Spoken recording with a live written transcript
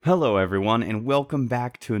Hello, everyone, and welcome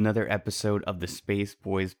back to another episode of the Space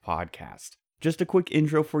Boys podcast. Just a quick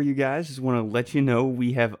intro for you guys. Just want to let you know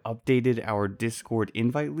we have updated our Discord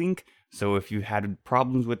invite link. So if you had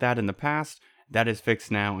problems with that in the past, that is fixed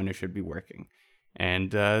now and it should be working.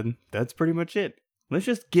 And that's pretty much it. Let's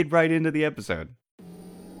just get right into the episode.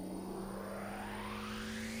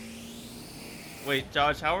 Wait,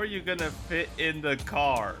 Josh, how are you gonna fit in the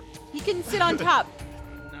car? He can sit on top.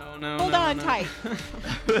 Hold on tight.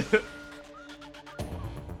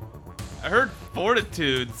 I heard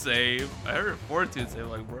fortitude save.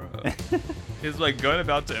 Like, bro. Is my gun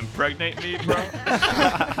about to impregnate me, bro?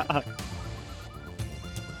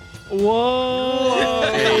 Whoa!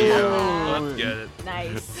 Hey, yo, let's get it.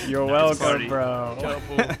 Nice. You're Nice welcome, party. bro.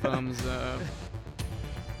 Couple thumbs up.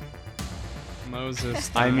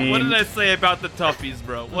 Moses. I mean- What did I say about the toughies,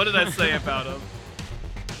 bro? What did I say about them?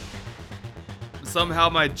 Somehow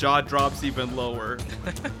my jaw drops even lower.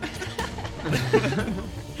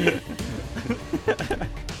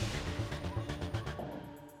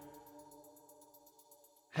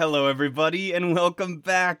 Hello, everybody, and welcome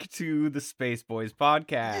back to the Space Boys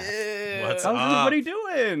podcast. What's How's up? everybody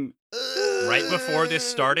doing? Right before this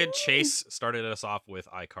started, Chase started us off with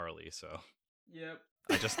iCarly, so Yep.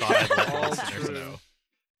 I just thought I'd let the All listeners true. know.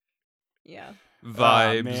 Yeah.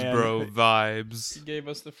 Vibes, man. bro, vibes. He gave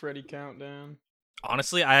us the Freddy countdown.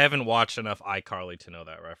 Honestly, I haven't watched enough iCarly to know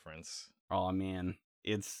that reference. Oh man,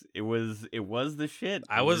 it was the shit.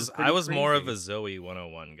 I It was pretty more of a crazy. Zoe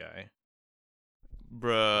 101 guy.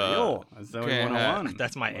 Bruh. Yo, Zoe can't 101.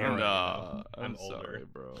 That's my era. Nah, I'm sorry, older.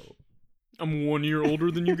 bro. I'm 1 year older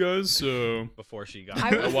than you guys, so Before she got.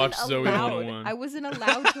 I wasn't watched Zoe allowed. 101. I wasn't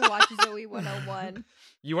allowed to watch Zoe 101.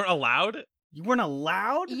 You weren't allowed? You weren't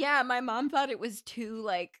allowed? Yeah, my mom thought it was too,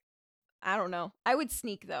 I don't know. I would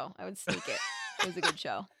sneak, though. I would sneak it. It was a good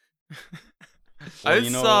show. Well, I you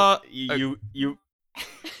know, saw. you.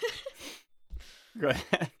 Go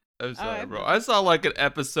ahead. I'm sorry, Alright, bro. bro. I saw like an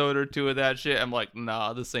episode or two of that shit. I'm like,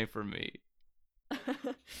 nah, this ain't for me.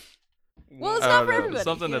 Well, it's I not don't for know, everybody.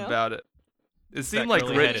 Something you know? about it. It That seemed like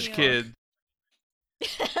curly rich headed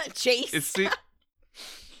kid. Chase. It seemed.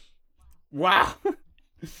 Wow.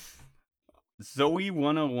 Zoe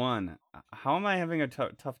 101. How am I having a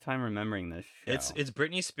tough time remembering this show? It's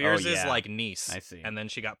Britney Spears' yeah. like niece. I see. And then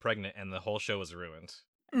she got pregnant and the whole show was ruined.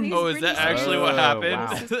 He's Oh, is Britney that Spears. actually what Oh, happened?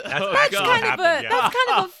 wow. That's Oh, That's God. kind happened, of a yeah. that's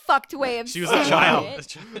kind of a fucked way of She was a saying child.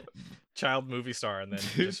 it. Child movie star and then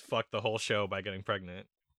just fucked the whole show by getting pregnant.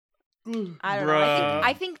 I don't know. Bruh.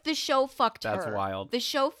 I think the show fucked That's her. wild. The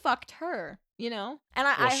show fucked her. You know, and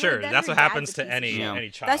I Well, heard sure, that that's her what dad's happens a to piece of any shit. Yeah. any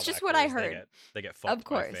child. That's just what I actors. heard. They get fucked by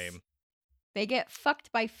course. fame. They get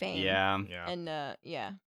fucked by fame. Yeah. Yeah. And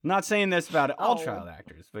yeah. Not saying this about all Oh. child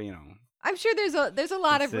actors, but you know. I'm sure there's a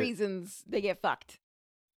lot That's of it. reasons they get fucked.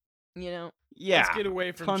 You know. Yeah. let's get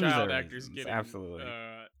away from tons of child actors reasons, getting. absolutely.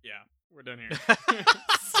 Yeah, we're done here.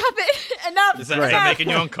 Stop it. Enough. Is that Great. making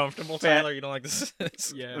you uncomfortable, Tyler? You don't like this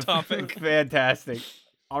Yeah. topic? Fantastic.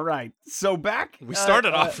 All right. So back. We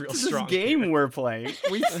started off real to strong This game here. we're playing.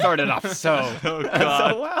 We started off so Oh,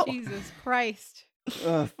 God. so well. Jesus Christ.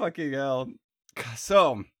 Fucking hell.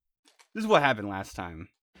 So, this is what happened last time.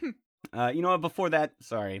 You know what? Before that,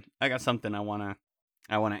 sorry, I got something I wanna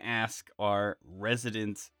ask our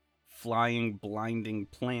resident flying blinding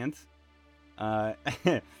plant.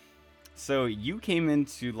 So you came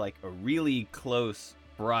into like a really close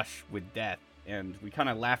brush with death, and we kind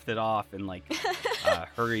of laughed it off and like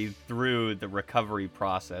hurried through the recovery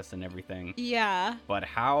process and everything. Yeah. But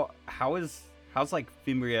how's like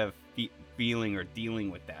Fimbria feeling or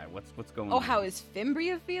dealing with that? What's going on? Oh, how is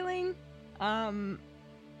Fimbria feeling?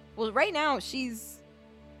 Well, right now she's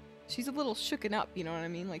a little shooken up. You know what I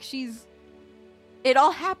mean? Like it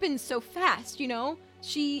all happened so fast. You know,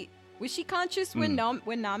 was she conscious when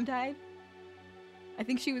Nam died? I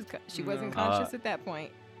think she wasn't No. conscious at that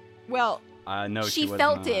point. Well, no, she was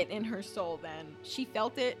felt not. it in her soul then. She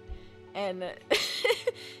felt it, and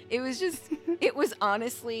it was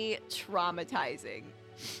honestly traumatizing.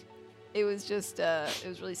 It was just, it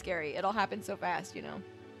was really scary. It all happened so fast, you know.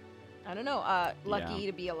 I don't know. Lucky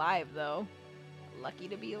to be alive, though. Lucky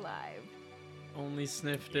to be alive. Only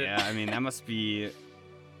sniffed it. Yeah, I mean that must be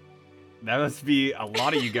a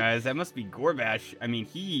lot of you guys. That must be Gorbash. I mean,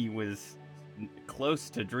 he was close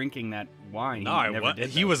to drinking that wine. No, never did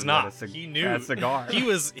he that. was had not. a He knew. that cigar.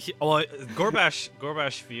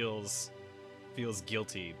 Gorbash feels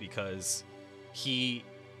guilty because he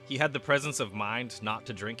had the presence of mind not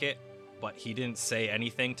to drink it, but he didn't say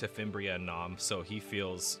anything to Fimbria and Nom, so he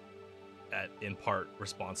feels in part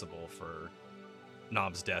responsible for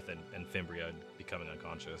Nom's death and Fimbria becoming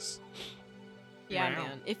unconscious. Yeah, Wow.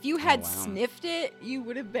 man. If you had wow. sniffed it, you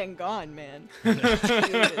would have been gone, man. You would have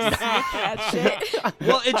sniffed that shit.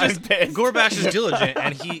 Well, it just pissed. Gorbash is diligent,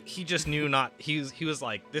 and he just knew not. He was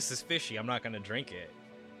like, this is fishy. I'm not gonna drink it.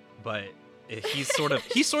 But he's sort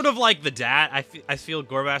of like the dad. I feel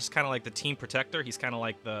Gorbash is kind of like the team protector. He's kind of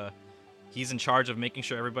like he's in charge of making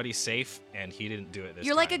sure everybody's safe, and he didn't do it this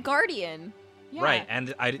You're like a time. guardian. Yeah. Right,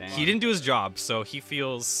 and Damn. he didn't do his job, so he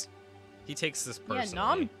takes this Yeah, personally.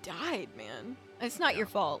 Nom died, man. It's not your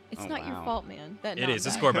fault. It's Oh, not your wow. fault, man. That It Nom is.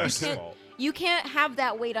 It's died. Gorbash's You can't- fault. You can't have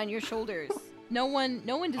that weight on your shoulders. No one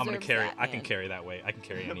deserves I'm gonna carry. that, I can man. carry that weight. I can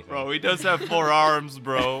carry anything. Bro, he does have 4 arms,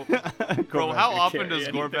 bro. Bro, Gorbash how can often carry does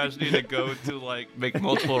anything. Gorbash need to go to like make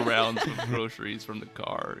multiple rounds of groceries from the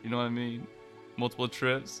car? You know what I mean? Multiple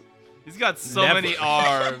trips. He's got so Never. many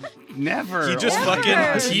arms. Never. He just Oh my fucking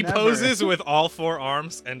God, T never. poses with all 4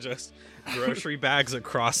 arms and just grocery bags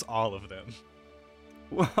across all of them.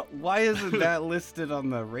 Why isn't that listed on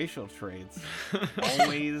the racial traits?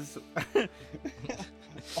 Always,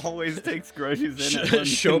 always takes groceries in. at one-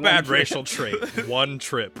 Show in bad one racial trip. trait. 1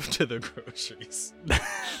 trip to the groceries.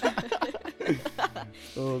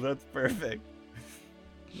 Oh, that's perfect.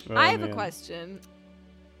 Oh, I have a man. question.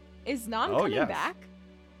 Is Nom Oh, coming yes. back?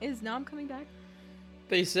 Is Nom coming back?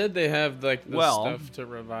 They said they have like the Well- stuff to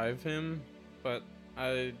revive him, but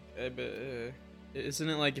isn't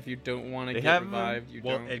it like if you don't want to They get have, revived, you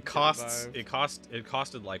Well, don't it get revived?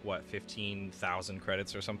 costed like what 15,000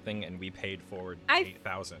 credits or something, and we paid forward I-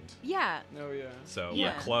 8,000. Yeah. Oh yeah. So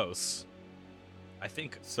Yeah. we're close. I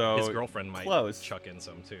think So, his girlfriend might close. chuck in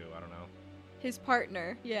some too. I don't know. His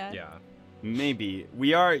partner. Yeah. Yeah. Maybe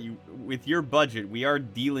we are with your budget. We are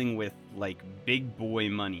dealing with like big boy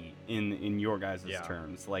money in your guys' Yeah.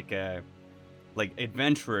 terms. Like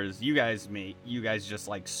adventurers, you guys just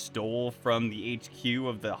like stole from the HQ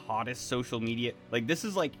of the hottest social media. Like this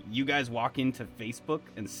is like you guys walk into Facebook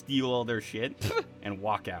and steal all their shit and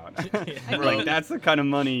walk out. I Like mean, that's the kind of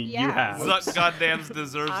money you yeah. have. Zuck goddams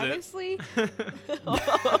deserves it. honestly.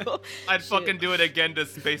 I'd Shit. fucking do it again to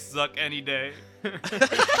Space Zuck any day.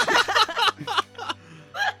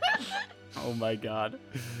 Oh my god.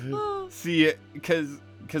 See, because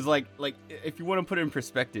like if you want to put it in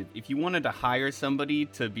perspective, if you wanted to hire somebody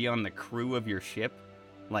to be on the crew of your ship,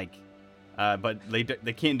 like, but they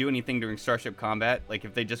can't do anything during starship combat. Like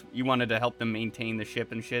if you wanted to help them maintain the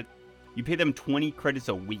ship and shit, you pay them 20 credits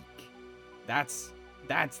a week. That's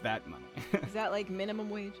that money. Is that like minimum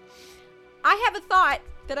wage? I have a thought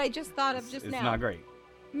that I just thought of just it's now. not great.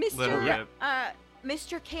 Little Mr. rip.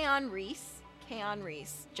 Mr. Keon Reese.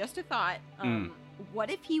 Just a thought. What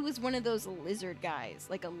if he was one of those lizard guys,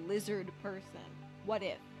 like a lizard person? What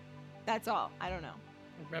if? That's all. I don't know.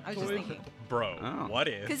 I was just Reptoid? thinking. Bro, Oh. what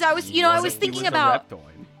if? Because I was thinking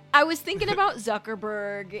about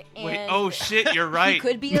Zuckerberg and Wait, oh shit, you're he right.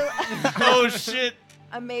 could be Oh shit.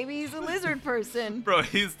 maybe he's a lizard person. Bro,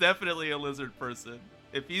 he's definitely a lizard person.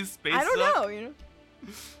 If he's Space I don't Zuck, know, you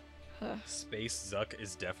know. Space Zuck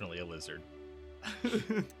is definitely a lizard.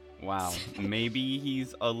 Wow, maybe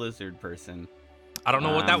he's a lizard person. I don't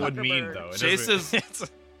know what that would Zuckerberg. mean though. It Chase doesn't- is-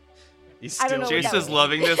 it's- he's I don't still know what Chase that is means.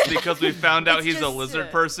 loving this because we found out It's he's a just,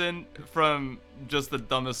 lizard person from just the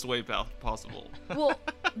dumbest way possible. Well,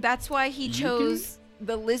 that's why he You chose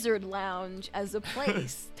the Lizard Lounge as a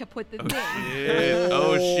place to put the thing. Shit.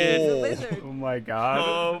 Oh The shit. lizard. Oh my god.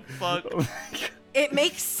 Oh fuck. It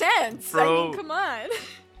makes sense. I Bro. mean, come on.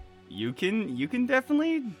 You can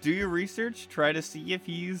definitely do your research, try to see if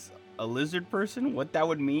he's a lizard person, what that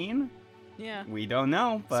would mean. Yeah. We don't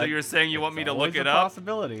know, but So you're saying you want me it's to look always it a up?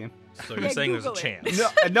 Possibility. So you're Yeah, saying there's a Google it.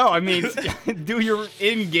 chance. No, I mean do your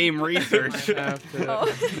in-game research. Might have to-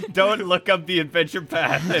 Oh. Don't look up the adventure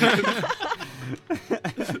path.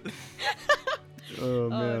 Oh Oh,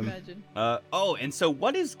 man. imagine. And so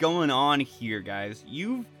what is going on here, guys?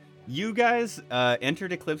 You guys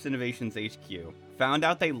entered Eclipse Innovations HQ, found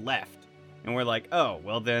out they left, and we're like, oh,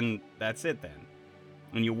 well then that's it then.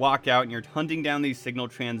 And you walk out and you're hunting down these signal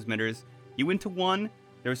transmitters. You went to one.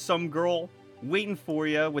 There's some girl waiting for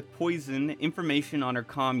you with poison information on her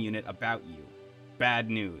comm unit about you. Bad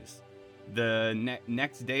news. The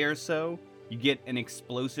next day or so, you get an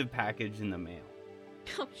explosive package in the mail.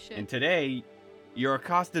 Oh shit. And today, you're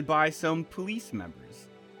accosted by some police members.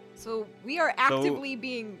 So we are actively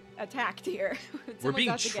being attacked here. We're Someone's being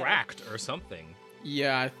out to get us. tracked or something.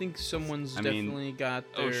 Yeah, I think someone's I mean- definitely got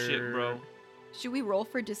their... Oh shit, bro. Should we roll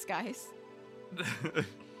for disguise?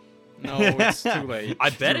 No, it's too late. I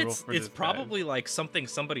bet to roll it's for this probably like something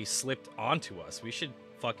somebody slipped onto us. We should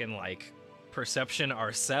fucking like perception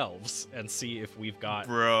ourselves and see if we've got.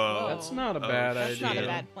 Bro. That's not a Oh, bad That's idea. not a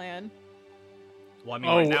bad plan. Well, I mean,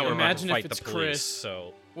 Oh, right now we're about to imagine if fight it's the police, Chris.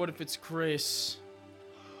 so... What if it's Chris?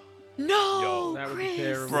 No, Yo, that would be Chris.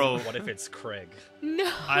 terrible. Bro, What if it's Craig? No.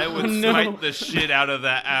 I would No. smite the shit out of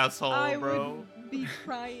that asshole, I bro. would be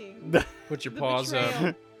crying. Put your The paws up.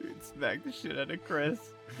 betrayal. Smack the shit out of Chris.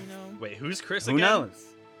 You know. Wait, who's Chris Who again? knows?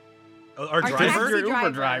 Our Our Chris driver? is your taxi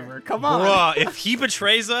Uber driver. driver. Come on. Bruh, if he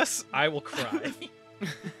betrays us, I will cry.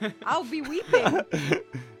 I'll be weeping.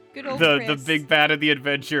 Good old the Chris. big bad of the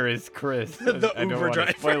adventure is Chris. The I don't Uber want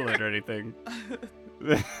driver. to spoil it or anything.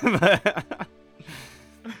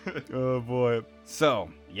 Oh boy. So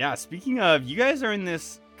yeah, speaking of, you guys are in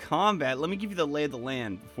this combat. Let me give you the lay of the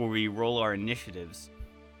land before we roll our initiatives.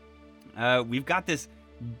 We've got this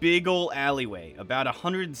big old alleyway, about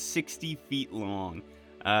 160 feet long.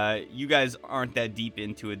 You guys aren't that deep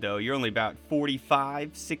into it though. You're only about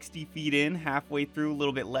 45, 60 feet in, halfway through, a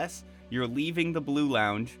little bit less. You're leaving the Blue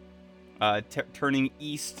Lounge, turning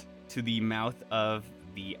east to the mouth of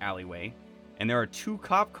the alleyway, and there are 2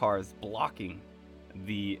 cop cars blocking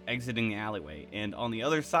the exiting alleyway, and on the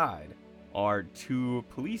other side are 2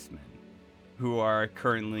 policemen who are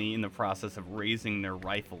currently in the process of raising their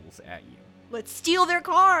rifles at you. Let's steal their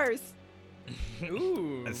cars.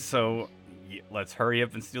 Ooh. So let's hurry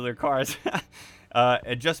up and steal their cars.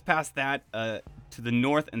 And just past that, to the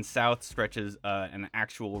north and south stretches an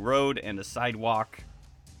actual road and a sidewalk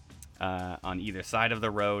on either side of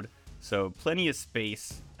the road. So plenty of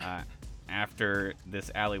space after this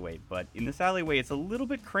alleyway. But in this alleyway, it's a little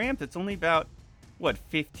bit cramped. It's only about,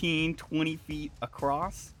 15, 20 feet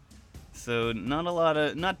across. So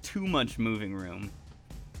not too much moving room.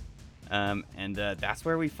 And that's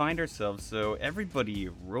where we find ourselves. So everybody,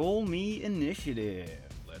 roll me initiative.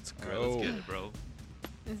 Let's Alright, go. let's get it, bro.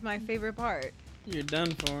 It's my favorite part. You're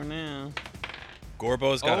done for now.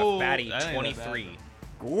 Gorbo's got Oh, a fatty that ain't that bad. 23.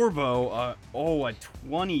 Gorbo, a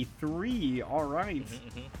 23. All right.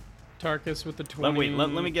 Tarkus with the 20. Let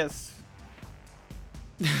me guess.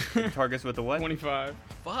 Targus with the what? 25.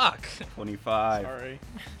 Fuck. 25. Sorry.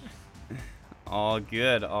 All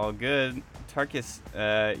good, all good. Tarkus,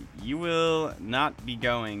 you will not be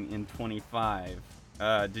going in 25.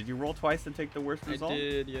 Did you roll twice to take the worst result? I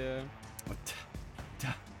did, yeah.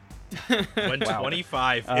 When Wow.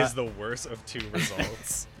 25 is the worst of 2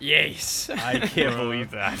 results. Yes. I can't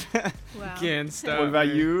believe that. Wow. Can't stop. What about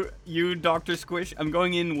me. you, Dr. Squish? I'm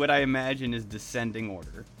going in what I imagine is descending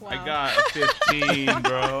order. Wow. I got a 15,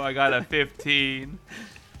 bro. I got a 15.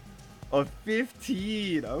 A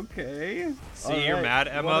 15, okay. See, All you're right. mad,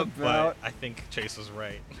 Emma, What about, but I think Chase was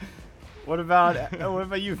right. what about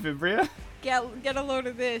you, Fibria? Get a load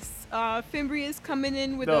of this. Fimbria's coming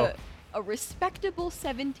in with No. a respectable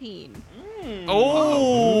 17.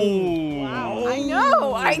 Oh! Wow.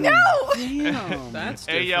 I know. Damn. That's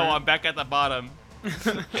Hey, yo, I'm back at the bottom.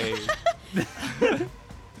 Hey.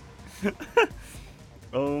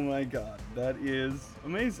 Oh my god, that is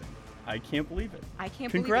amazing. I can't believe it. I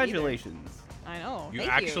can't believe it Congratulations. either. I know. You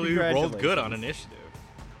Thank actually rolled good on Congratulations. initiative.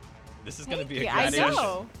 This is going to Thank be you. a I good session.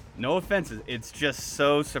 know. No offenses, it's just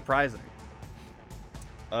so surprising.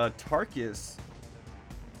 Tarkus,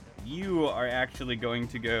 you are actually going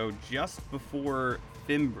to go just before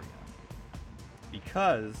Fimbria.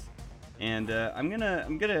 Because, and I'm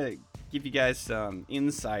gonna give you guys some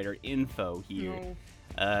insider info here.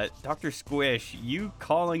 No. Dr. Squish, you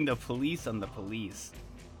calling the police on the police.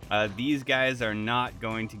 These guys are not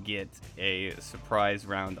going to get a surprise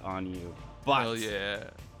round on you. But, Hell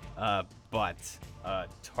yeah. but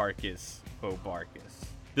Tarkus Bobarkus.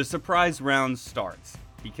 The surprise round starts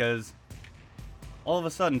because all of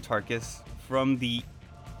a sudden, Tarkus, from the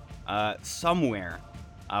somewhere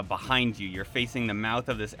behind you, you're facing the mouth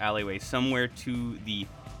of this alleyway, somewhere to the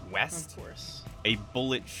west, Of course. a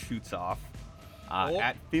bullet shoots off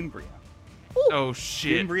at Fimbria. Oh,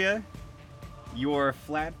 shit. Fimbria, you're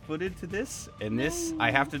flat-footed to this, and this,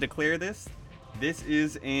 I have to declare this, this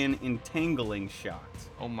is an entangling shot.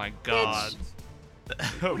 Oh, my God.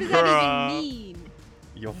 What does that Bruh. even mean?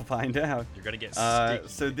 You'll find out. You're going to get sticky.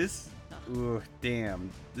 So this, ooh, damn.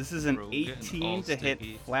 This is an Bro, getting 18 all to hit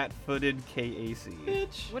sticky. flat-footed KAC.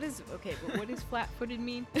 Bitch. What is okay? But what does flat-footed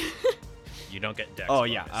mean? You don't get dex Oh,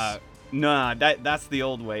 bonus. yeah. No, that's the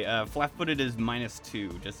old way. Flat-footed is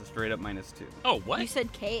 -2, just a straight-up -2. Oh, You what?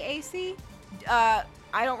 said KAC?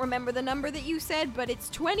 I don't remember the number that you said, but it's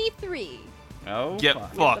 23. Oh, Get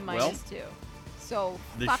fuck. fucked. The Well, -2. So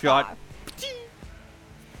the fuck shot- off.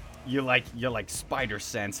 you're like spider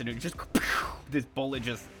sense, and it just this bullet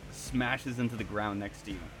just smashes into the ground next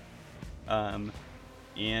to you. And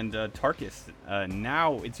Tarkus,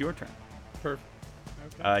 now it's your turn. Perfect.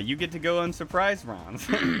 Okay. You get to go on surprise rounds.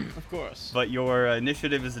 Of course. But your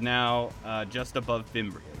initiative is now just above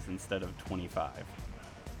Fimbria's instead of 25.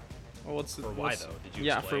 Well, what's the, For why, though? Did you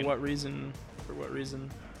Yeah, explain? for what reason? For what reason?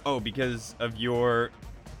 Oh, because of your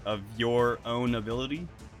own ability,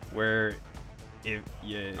 where if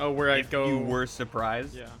you Where I if go. you were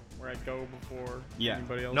surprised. Yeah, where I go before Yeah.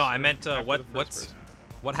 anybody else. No, I or meant after the first what's person?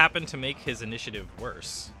 what happened to make his initiative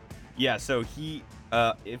worse? Yeah, so he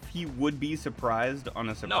if he would be surprised on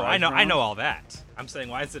a surprise No, I know round- all that. I'm saying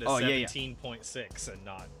why is it a Oh, yeah, yeah. 17.6 and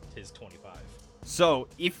not his 25? So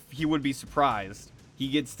if he would be surprised, he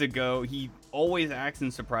gets to go. He always acts in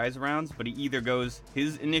surprise rounds, but he either goes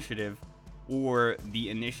his initiative or the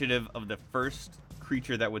initiative of the first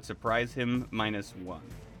creature that would surprise him -1.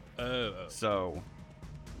 Oh, So,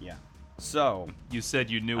 yeah. So, You said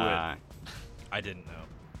you knew uh, I didn't know.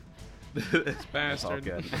 it. it's all Bastard.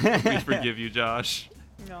 good. We forgive you, Josh.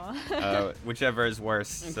 No. Whichever is worse.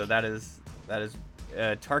 So that is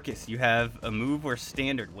Tarkus. You have a move or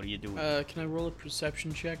standard. What are you doing? Can I roll a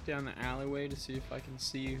perception check down the alleyway to see if I can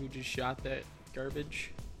see who just shot that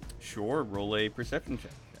garbage? Sure. Roll a perception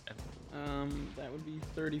check. That would be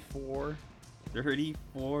 34.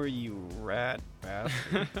 34, you rat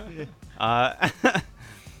bastard.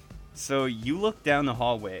 So you look down the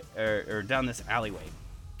hallway, or down this alleyway,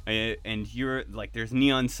 and you're like, there's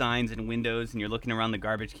neon signs and windows, and you're looking around the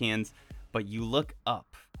garbage cans, but you look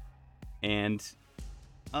up, and,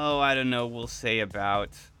 I don't know, we'll say about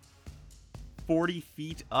 40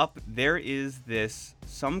 feet up, there is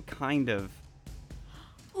some kind of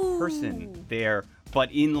person there,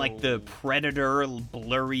 but in like the predator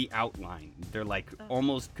blurry outline. They're like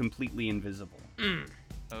almost completely invisible.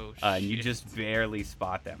 Oh shit. And you just barely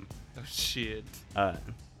spot them. Oh shit.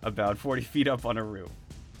 About 40 feet up on a roof.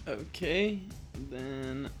 Okay,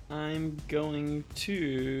 then I'm going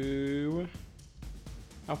to.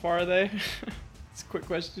 How far are they? It's a quick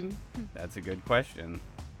question. That's a good question.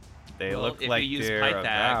 They Well, look if like you use they're pipe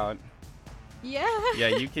tag. about. Yeah. Yeah,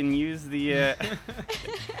 you can use the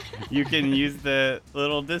you can use the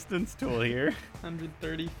little distance tool here.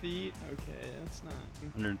 130 feet. Okay, that's not.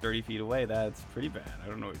 130 feet away. That's pretty bad. I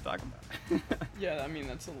don't know what you're talking about. Yeah, I mean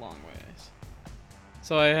that's a long ways.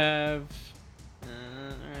 So I have.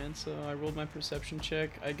 Alright, so I rolled my perception check.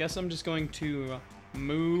 I guess I'm just going to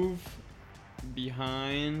move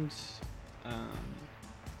behind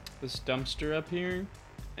this dumpster up here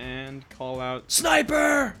and call out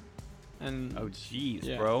sniper. And Oh jeez,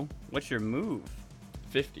 Yeah. bro. What's your move?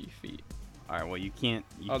 50 feet. All right, well you can't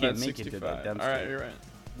That's make it to 65. that dumpster. Alright, you're right.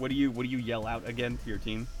 What do you yell out again to your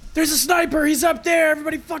team? There's a sniper! He's up there!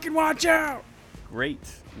 Everybody fucking watch out! Great.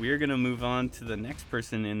 We're gonna move on to the next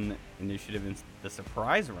person in initiative in the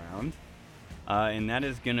surprise round, and that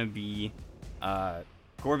is gonna be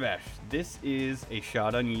Gorbash. This is a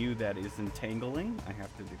shot on you that is entangling. I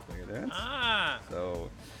have to declare that. Ah! So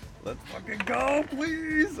let's fucking go,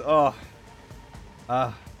 please.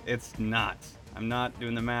 It's not. I'm not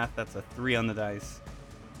doing the math. That's a 3 on the dice.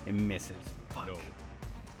 It misses. Fuck. No.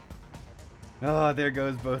 Oh, there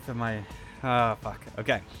goes both of my. Fuck.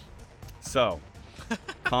 Okay. So,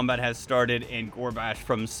 combat has started, and Gorbash,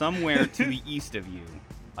 from somewhere to the east of you,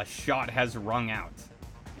 a shot has rung out,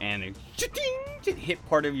 and it hit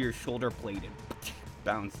part of your shoulder blade and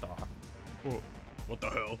bounced off. Whoa, what the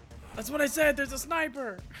hell? That's what I said! There's a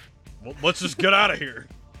sniper! Well, let's just get out of here.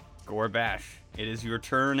 Gorbash, it is your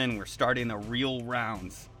turn, and we're starting the real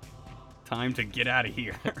rounds. Time to get out of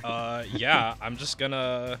here. Yeah, I'm just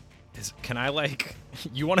gonna. Can I like?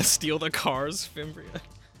 You want to steal the cars, Fimbria?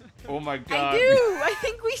 Oh my god. I do. I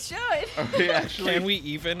think we should. Okay, actually. Can we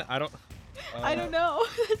even? I don't. I don't know.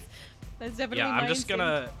 That's definitely Yeah, my I'm just instinct.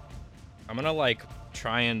 gonna. I'm gonna like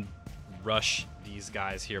try and rush these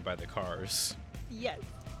guys here by the cars. Yes.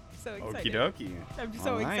 So Okie excited. dokie. I'm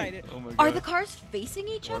so All right. excited. Oh my god. Are the cars facing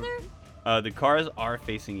each Or- other? The cars are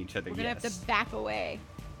facing each other, We're gonna yes. have to back away.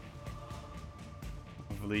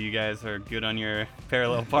 Hopefully you guys are good on your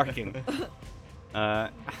parallel parking.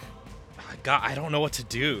 God, I don't know what to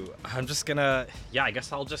do. I'm just gonna. Yeah, I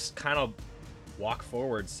guess I'll just kind of walk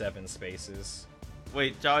forward 7 spaces.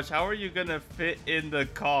 Wait, Josh, how are you gonna fit in the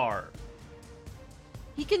car?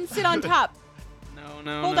 He can sit on top. No.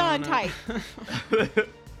 Hold no, on no. tight.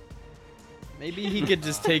 Maybe he could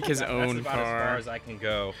just take his That's own about as far car. as I can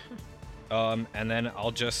go. And then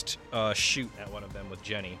I'll just shoot at one of them with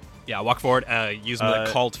Jenny. Yeah, I'll walk forward, use the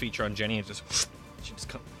called feature on Jenny, and just she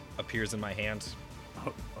just appears in my hand.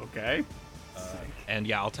 Oh, okay. And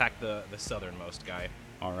yeah, I'll attack the southernmost guy.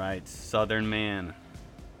 All right, Southern Man.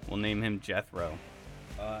 We'll name him Jethro.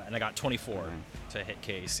 And I got 24 Okay. to hit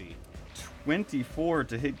KAC. 24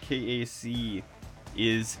 to hit KAC.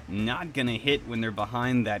 is not gonna hit when they're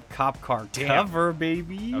behind that cop car Damn. cover,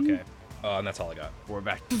 baby. Okay. And that's all I got. We're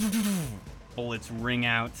back. Bullets ring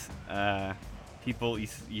out. People, you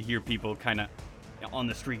hear people kind of on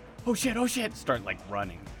the street. Oh shit! Start like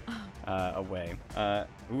running away.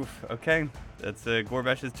 Okay. That's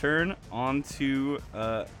Gorbash's turn. On to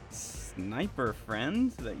sniper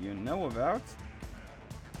friends that you know about.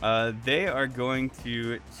 They are going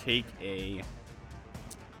to take a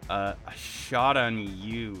shot on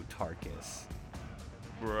you, Tarkus.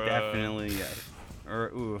 Bruh. Definitely.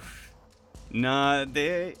 Oof. Nah,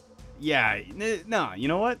 nah, you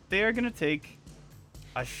know what? They are gonna take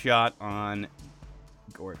a shot on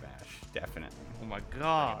Gorbash, definitely. Oh my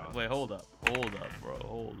god. Wait, hold up,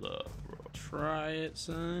 bro. Try it,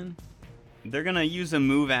 son. They're gonna use a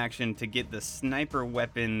move action to get the sniper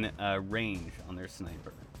weapon range on their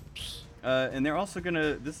sniper. And they're also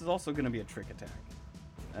gonna, this is also gonna be a trick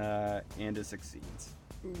attack. And it succeeds.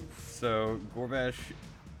 Oof. So, Gorbash,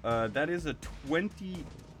 that is a 28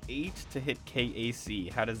 to hit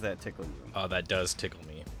KAC. How does that tickle you? Oh, that does tickle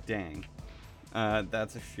me. Dang.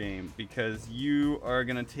 That's a shame, because you are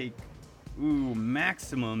gonna take,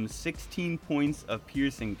 maximum 16 points of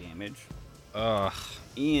piercing damage. Ugh.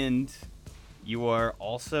 And you are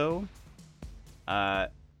also,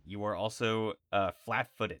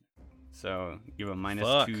 flat-footed. So, you have a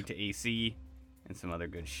Fuck. -2 to AC and some other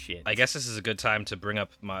good shit. I guess this is a good time to bring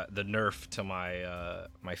up the nerf to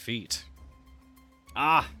my feet.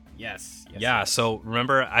 Yes. Yeah, so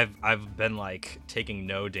remember I've been like taking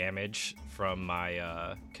no damage from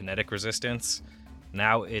my kinetic resistance.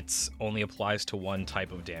 Now it's only applies to one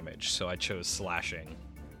type of damage, so I chose slashing.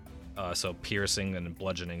 So piercing and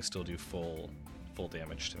bludgeoning still do full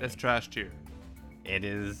damage to me. That's trash tier. It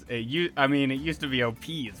is. It used to be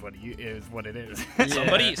OP is what it is.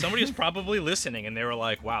 Somebody was probably listening and they were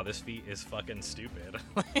like, "Wow, this feat is fucking stupid."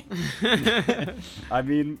 I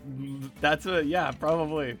mean,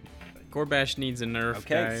 probably. Gorbash needs a nerf,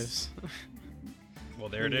 Okay. guys. Well,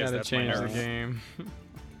 there it We is. gotta That's my change the nerf. game.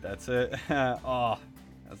 That's a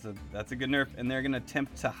that's a good nerf, and they're gonna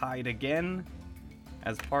attempt to hide again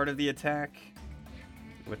as part of the attack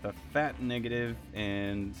with a fat negative.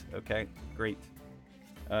 And okay, great.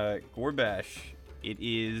 Gorbash, it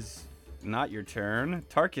is not your turn.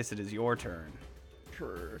 Tarkus, it is your turn.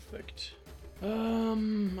 Perfect.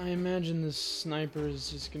 I imagine this sniper is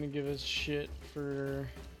just gonna give us shit for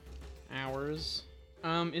hours.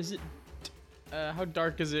 Is it? How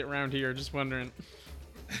dark is it around here? Just wondering.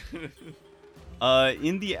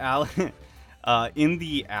 In the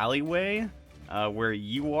alleyway, where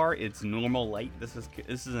you are, it's normal light. This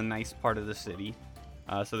is a nice part of the city,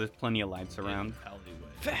 so there's plenty of lights around. Alleyway.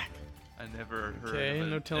 Fact. I never heard Okay, of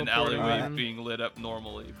no an teleporting alleyway man. being lit up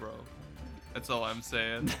normally, bro. That's all I'm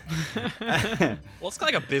saying. Well, it's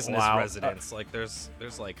like a business Wow. residence. Like there's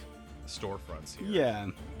like storefronts here. Yeah,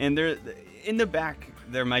 and there in the back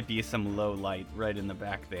there might be some low light right in the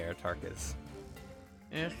back there, Tarkus.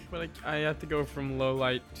 But I have to go from low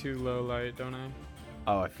light to low light, don't I?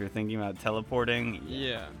 Oh, if you're thinking about teleporting,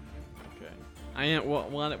 Yeah. Okay. I am.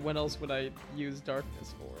 What else would I use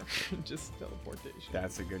darkness for? Just teleportation.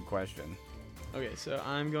 that's a good question. Okay, so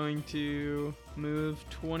I'm going to move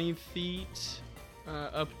 20 feet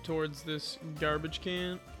up towards this garbage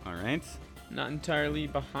can. All right. Not entirely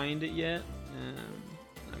behind it yet.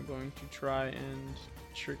 I'm going to try and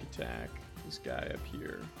trick attack this guy up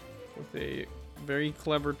here with a very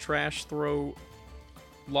clever trash throw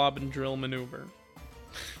lob and drill maneuver.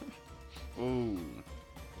 Ooh,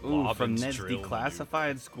 Lob from and Ned's drill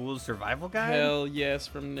Declassified Schools Survival Guide. Hell yes,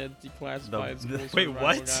 from Ned's Declassified The- School Wait, Survival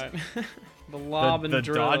what? Guide. The lob and the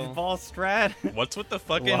drill. dodgeball strat. What's with the Lob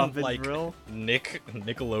fucking and like drill.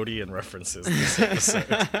 Nickelodeon references this episode?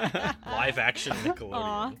 Live action Nickelodeon.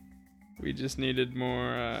 Aw. We just needed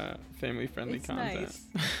more family-friendly It's content.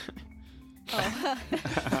 nice.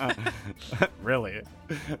 Oh. Really?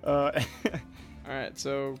 All right,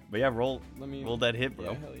 so But yeah, roll let me that hit, Yeah, bro.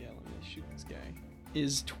 hell yeah, let me shoot this guy.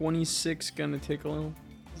 Is 26 gonna tickle?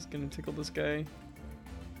 Is gonna tickle this guy?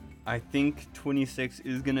 I think 26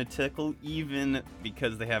 is gonna tickle, even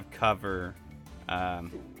because they have cover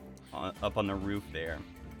up on the roof there.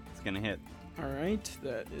 It's gonna hit. All right,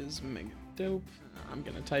 that is mega dope. I'm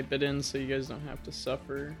gonna type it in so you guys don't have to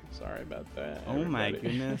suffer. Sorry about that. Oh my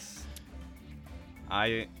everybody. goodness.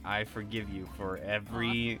 I forgive you for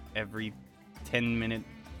every 10-minute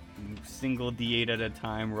single D8 at a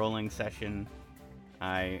time rolling session.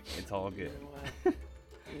 It's all good. You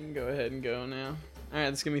can go ahead and go now. All right,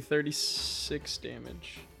 it's gonna be 36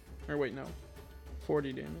 damage. Or wait, no,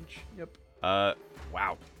 40 damage. Yep.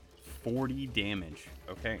 Wow. 40 damage.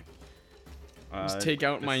 Okay. Just take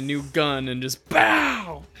out my new gun and just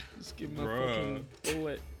BOW! Just give him a Bruh. fucking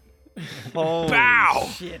bullet. Oh, Bow!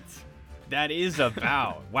 shit. That is a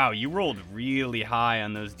bow. Wow, you rolled really high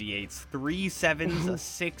on those d8s. 3 7s, a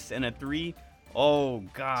 6, and a 3. Oh,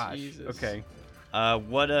 gosh. Jesus. Okay.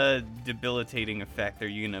 What a debilitating effect are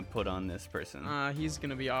you going to put on this person? He's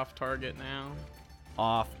gonna be off target now.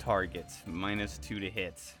 Off target. -2 to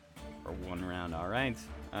hit for 1 round. All right.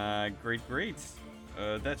 Great.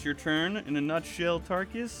 That's your turn in a nutshell,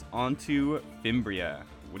 Tarkus. On to Fimbria.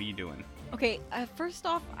 What are you doing? Okay, first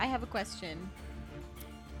off, I have a question.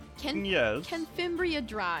 Yes. Can Fimbria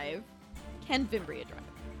drive? Can Fimbria drive?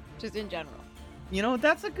 Just in general. You know,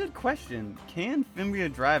 that's a good question. Can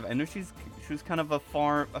Fimbria drive? I know she was kind of a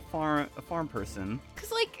farm person.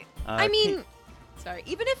 Cause like, I mean, sorry.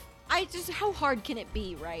 Even if how hard can it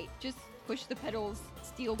be, right? Just push the pedals,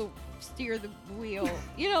 steer the wheel.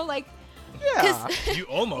 You know, like. Yeah. You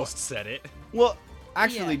almost said it. Well,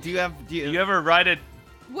 actually, Yeah. do you You ever ride it?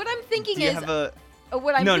 What I'm thinking do you is. have a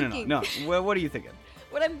What I'm thinking. No. What are you thinking?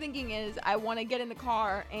 What I'm thinking is, I want to get in the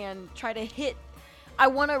car and try to hit. I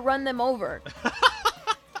want to run them over.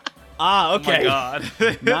 Ah, Oh okay. my god.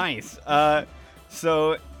 Nice.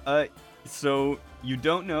 So you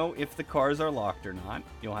don't know if the cars are locked or not.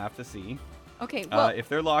 You'll have to see. Okay. Well. If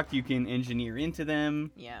they're locked, you can engineer into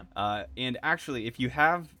them. Yeah. And actually, if you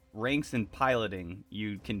have ranks in piloting,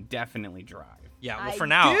 you can definitely drive. Yeah, well, I for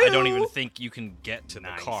now, I don't do. even think you can get to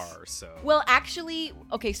Nice. the car, so. Well, actually,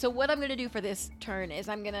 okay. So what I'm gonna do for this turn is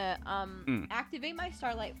I'm gonna activate my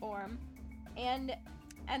starlight form, and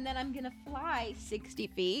then I'm gonna fly 60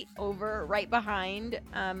 feet over right behind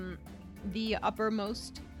the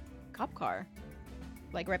uppermost cop car,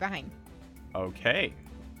 like right behind. Okay.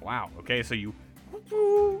 Wow. Okay, so you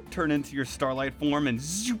turn into your starlight form and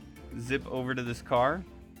zip over to this car.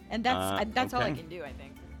 And that's all I okay. can do, I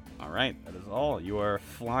think. All right, that is all. You are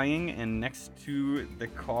flying and next to the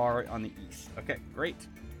car on the east. Okay, great.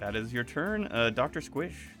 That is your turn. Dr.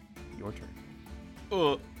 Squish, your turn.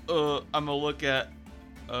 I'm gonna look at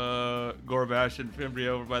Gorbash and Fimbria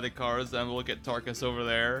over by the cars. I'm gonna look at Tarkus over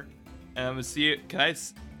there, and I'm gonna see it.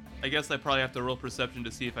 I guess I probably have to roll perception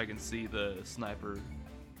to see if I can see the sniper.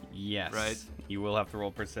 Yes. Right. You will have to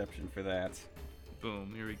roll perception for that.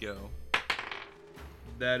 Boom. Here we go.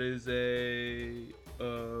 That is a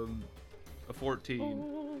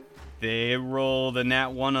 14. They rolled a nat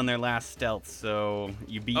 1 on their last stealth, so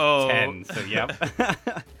you beat Oh. 10. So yep.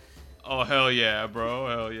 Oh hell yeah, bro.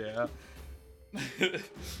 Hell yeah.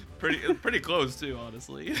 pretty close too,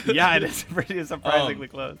 honestly. Yeah, it is pretty surprisingly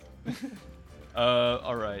close.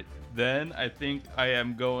 All right. Then I think I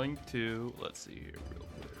am going to. Let's see here, real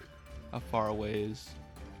quick. How far away is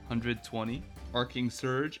 120? Arcing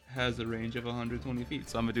Surge has a range of 120 feet,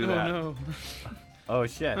 so I'm gonna do that. Oh Oh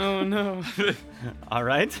shit. no. Oh no. All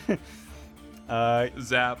right.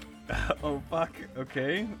 Zap. Oh fuck.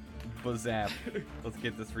 Okay. Bazap. Let's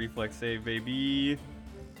get this reflex save, baby.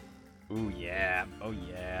 Ooh yeah. Oh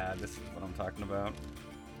yeah. This is what I'm talking about.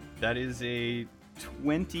 That is a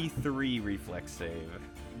 23 reflex save.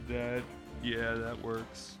 That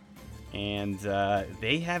works. And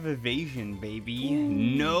they have evasion, baby.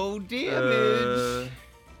 No damage.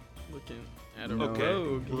 Looking at a Okay.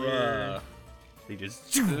 rogue here. Bruh. They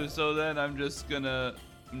just. So then I'm just gonna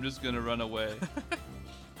run away.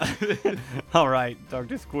 All right,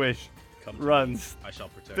 Dr. Squish Come to runs me. I shall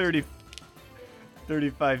protect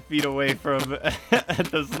 35 feet away from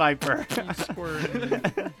the sniper. He's squirting.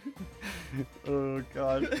 Oh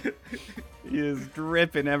god. He is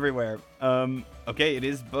dripping everywhere. Okay, it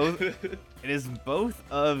is both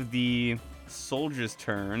of the soldiers'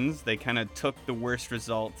 turns. They kind of took the worst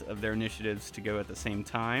result of their initiatives to go at the same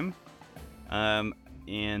time.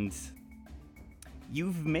 And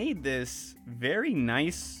you've made this very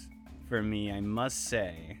nice for me, I must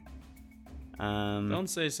say. Don't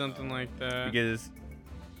say something like that. Because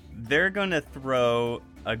they're gonna throw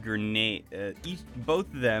a grenade.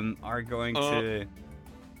 Both of them are going to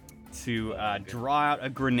draw out a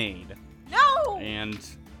grenade No! and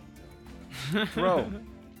throw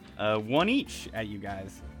one each at you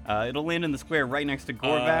guys. It'll land in the square right next to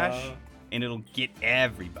Gorbash, and it'll get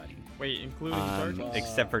everybody, Wait, including Tarkus?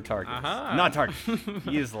 except for Tarkus. Aha. Not Tarkus.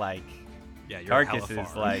 He is like Yeah, you're hella Tarkus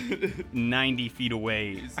is far. like 90 feet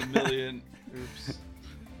away. It's a million. Oops.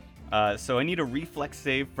 So I need a reflex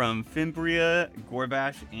save from Fimbria,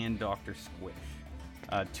 Gorbash, and Dr. Squish.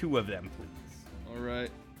 2 of them, please. All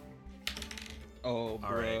right. Oh, bro.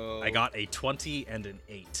 All right. I got a 20 and an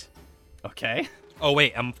 8. Okay. Oh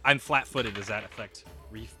wait, I'm flat-footed. Does that affect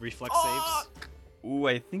reflex saves? Ooh,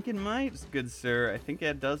 I think it might, good sir. I think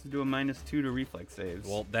it does do a -2 to reflex saves.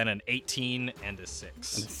 Well, then an 18 and a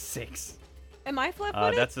 6. And a 6. Am I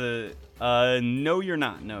flat-footed? That's a no, you're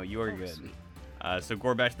not. No, you are good. Sweet. So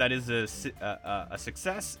Gorbash, that is a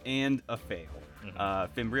success and a fail.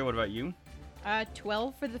 Fimbria, what about you?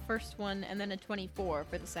 12 for the first one, and then a 24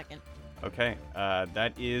 for the second. Okay,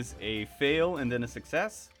 that is a fail and then a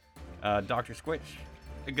success. Dr. Squitch.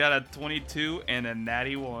 I got a 22 and a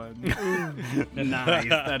natty 1. Nice.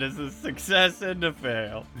 That is a success and a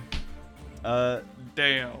fail.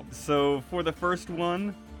 Damn. So for the first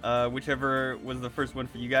one, whichever was the first one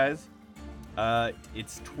for you guys,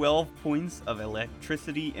 it's 12 points of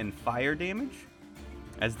electricity and fire damage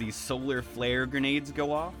as these solar flare grenades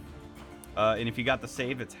go off. And if you got the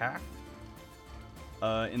save, it's half.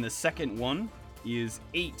 And the second one is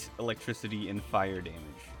 8 electricity and fire damage.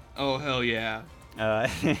 Oh, hell yeah.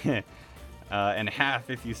 And half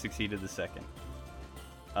if you succeeded the second.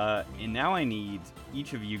 And now I need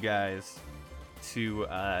each of you guys to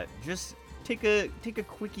just take a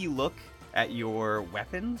quickie look at your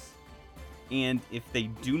weapons. And if they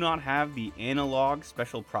do not have the analog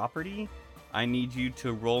special property, I need you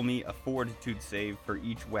to roll me a fortitude save for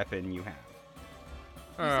each weapon you have.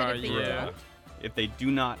 You said if they yeah. don't? If they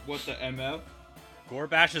do not... What the MF?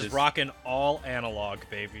 Gorbash is Just- rocking all analog,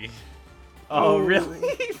 baby. Oh, really?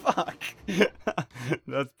 Fuck.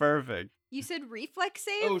 That's perfect. You said reflex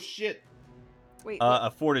save? Oh, shit. Wait,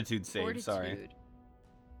 A fortitude save, fortitude. sorry.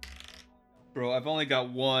 Bro, I've only got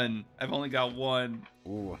one.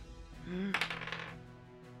 Ooh.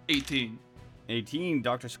 18. 18,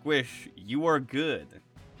 Dr. Squish, you are good.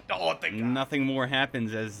 Oh, thank God. Nothing more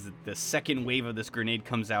happens as the second wave of this grenade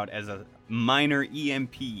comes out as a minor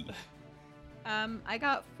EMP. I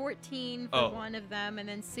got 14 for Oh. one of them, and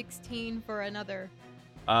then 16 for another.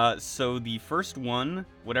 So the first one,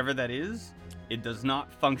 whatever that is, it does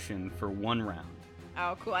not function for 1 round.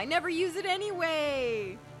 Oh, cool. I never use it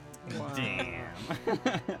anyway. Damn.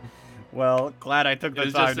 Well, glad I took It the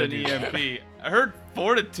was time just to an do that. EMP. I heard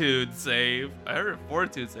fortitude save.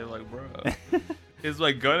 Like, bro. Is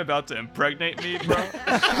my gun about to impregnate me,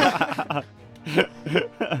 bro?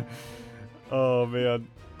 Oh, man.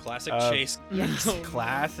 Classic Uh, chase.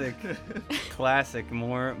 Classic. Classic.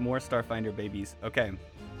 More Starfinder babies. Okay.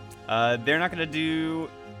 They're not going to do...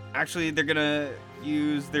 Actually, they're going to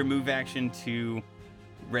use their move action to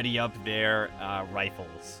ready up their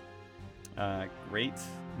rifles. Great.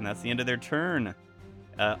 And that's the end of their turn.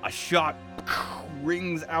 A shot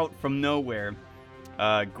rings out from nowhere.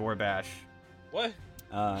 Gorbash. What?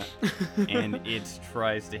 And it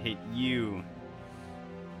tries to hit you.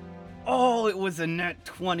 Oh, it was a net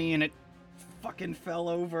 20 and it fucking fell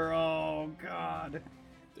over. Oh, God.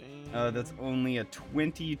 That's only a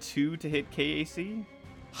 22 to hit KAC.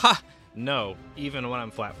 Ha! No. Even when I'm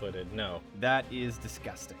flat-footed, no. That is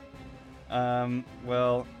disgusting.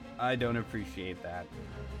 Well, I don't appreciate that.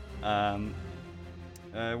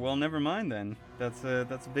 Well, never mind then. That's a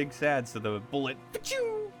big sad. So the bullet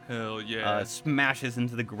Hell yeah. smashes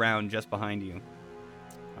into the ground just behind you.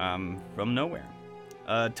 From nowhere.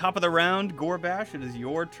 Top of the round, Gorbash. It is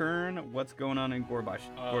your turn. What's going on in Gorbash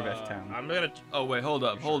Town? I'm gonna. Oh, wait, hold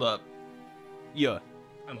up. Yeah.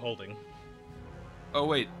 I'm holding. Oh,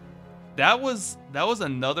 wait. That was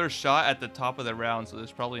another shot at the top of the round, so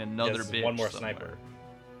there's probably another Yes, bitch one more somewhere. sniper.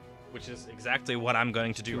 Which is exactly what I'm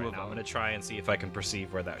going to do 2 right of now. I'm them. going to try and see if I can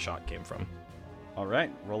perceive where that shot came from. All right.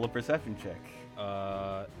 Roll a perception check.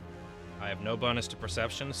 I have no bonus to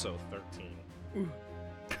perception, so 13.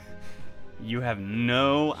 You have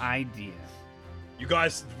no idea. You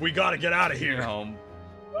guys, we gotta get out of Here, home.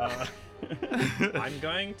 I'm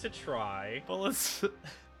going to try. Bullets.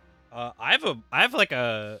 I have like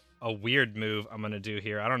a weird move I'm gonna do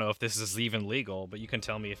here. I don't know if this is even legal, but you can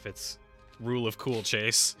tell me if it's rule of cool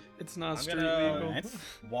chase. It's not I'm street gonna legal.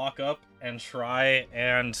 walk up and try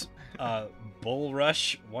and bull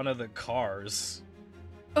rush one of the cars.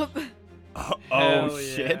 Oh, Hell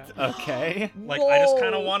shit. yeah. Okay. Like I just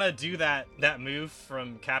kind of Whoa. want to do that move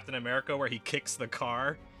from Captain America where he kicks the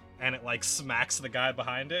car and it like smacks the guy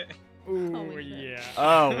behind it. Ooh, Holy shit. yeah.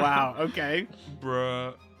 Oh, wow. Okay.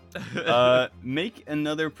 Bruh. Make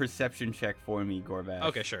another perception check for me, Gorbash.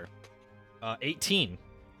 Okay, sure. 18.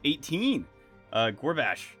 18.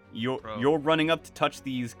 Gorbash, you're Bro. running up to touch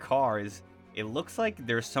these cars. It looks like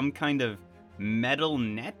there's some kind of metal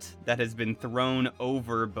net that has been thrown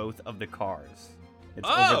over both of the cars. It's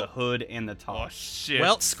over Oh. the hood and the Oh, top. shit.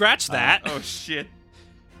 Well, scratch that. Oh, shit.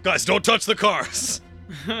 Guys, don't touch the cars.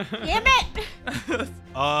 Damn it!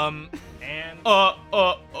 And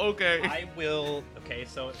Okay. I will. Okay,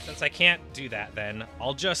 so since I can't do that, then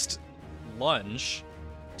I'll just lunge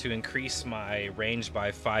to increase my range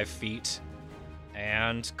by 5 feet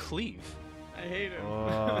and cleave. I hate him.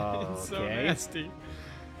 Oh, It's so okay. nasty.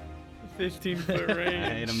 15-foot range. I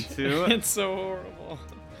hate him too. It's so horrible.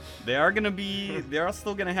 They are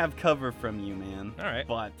still gonna have cover from you, man. All right.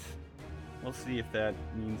 But we'll see if that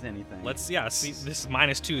means anything. Let's see. This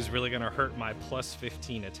 -2 is really gonna hurt my plus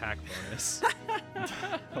 15 attack bonus.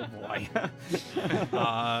 Oh boy.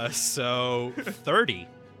 So 30.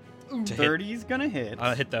 To hit, 30's gonna hit.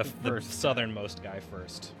 hit the First. southernmost guy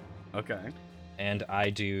first, Okay. and I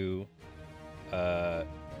do.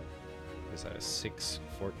 Is that a 6,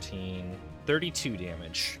 14, 32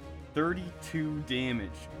 damage? 32 damage.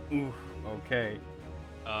 Ooh. Okay.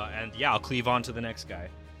 And yeah, I'll cleave on to the next guy.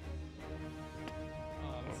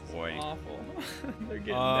 Oh, this is boy. awful. They're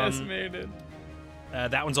getting Um, decimated.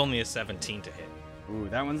 That one's only a 17 to hit. Ooh,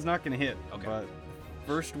 that one's not gonna hit. Okay. But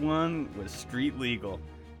first one was street legal.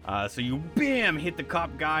 So you bam hit the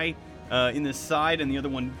cop guy in the side, and the other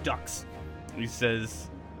one ducks. He says,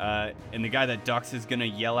 and the guy that ducks is gonna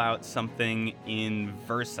yell out something in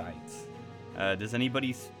Versite. Does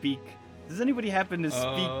anybody happen to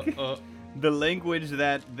speak the language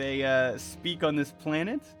that they speak on this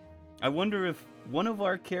planet? I wonder if one of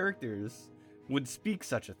our characters would speak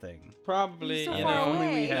such a thing. Probably, He's so you far know,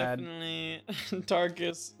 away. definitely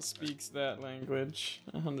Tarkus speaks that language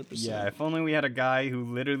 100%. Yeah, if only we had a guy who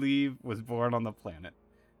literally was born on the planet.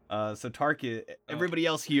 So Tarkus, everybody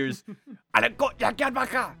else hears, and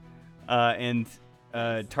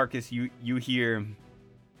Tarkus, you hear,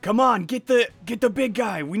 come on, get the big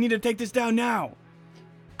guy. We need to take this down now.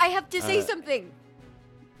 I have to say Uh, something.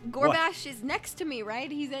 Gorbash is next to me, right?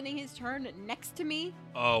 He's ending his turn next to me.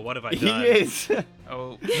 Oh, what have I He done? is.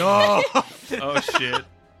 Oh No! oh shit.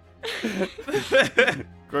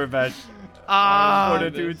 Gorbash. Ah,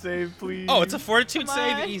 Fortitude save, please. Oh, it's a fortitude Come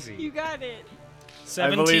save, on, easy. You got it.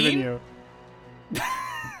 17. I believe in you.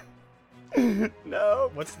 No.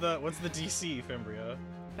 What's the DC, Fimbria?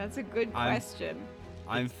 That's a good I'm- question.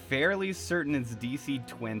 I'm fairly certain it's DC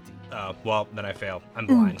 20. Oh, well, then I fail. I'm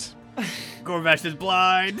blind. Gorbash is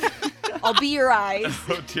blind. I'll be your eyes.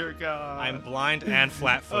 Oh dear God. I'm blind and Oh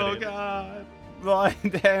flat-footed. god.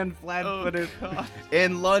 Blind and flat-footed. Oh, God.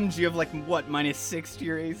 And lunge, you have like what, -6 to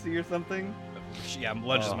your AC or something? Yeah,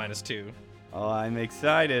 lunge is Oh. -2. Oh, I'm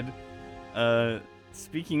excited.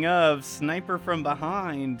 Speaking of, sniper from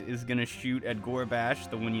behind is gonna shoot at Gorbash,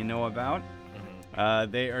 the one you know about.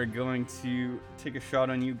 They are going to take a shot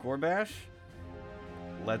on you, Gorbash.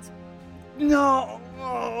 No!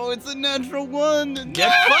 Oh, it's a natural one!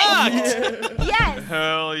 Get fucked! Yes.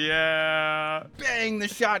 Hell yeah. Bang! The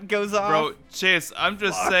shot goes off. Bro, Chase, I'm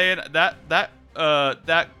just Fuck. saying that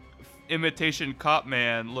imitation cop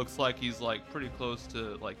man looks like he's like pretty close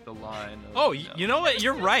to like the line. Of, Oh, you know what?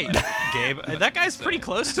 You're right, Gabe. That guy's pretty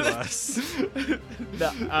close to us.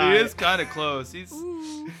 He is kind of close.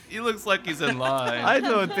 He looks like he's in line. I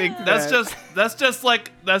don't think that's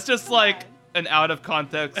that- just like an out of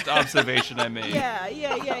context observation I made.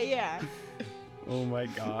 Yeah. Oh my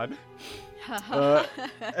god.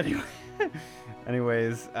 Anyway,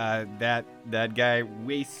 anyways, that guy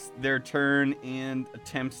wastes their turn and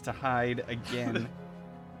attempts to hide again.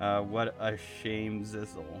 What a shame,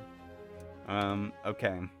 Zizzle.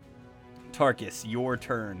 Okay. Tarkus, your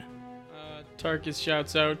turn. Tarkus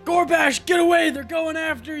shouts out, Gorbash, get away! They're going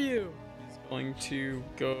after you! He's going to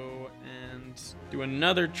go and do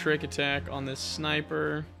another trick attack on this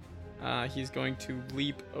sniper. He's going to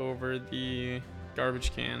leap over the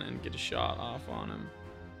garbage can and get a shot off on him.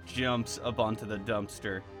 Jumps up onto the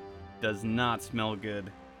dumpster. Does not smell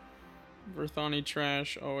good. Verthani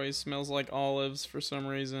trash always smells like olives for some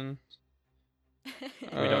reason.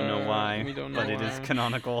 We don't know why, We don't know but why. it is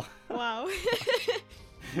canonical. Wow.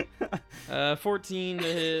 14 to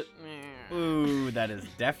hit. Ooh, that is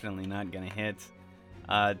definitely not gonna hit.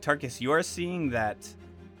 Tarkus, you are seeing that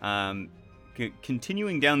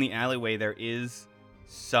continuing down the alleyway, there is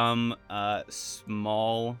some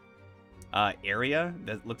small area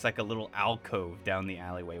that looks like a little alcove down the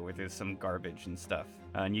alleyway where there's some garbage and stuff.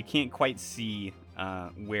 And you can't quite see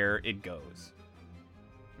where it goes.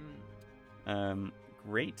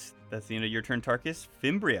 Great. That's the end of your turn, Tarkus.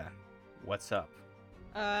 Fimbria, what's up?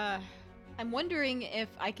 I'm wondering if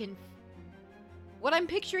I can. What I'm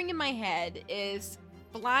picturing in my head is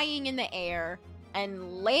flying in the air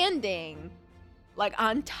and landing, like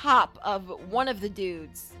on top of one of the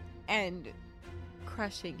dudes and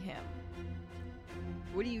crushing him.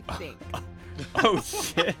 What do you think? Oh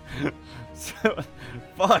shit. So,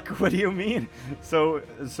 fuck, what do you mean? So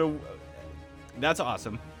that's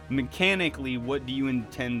awesome. Mechanically, what do you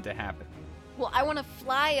intend to happen? Well, I want to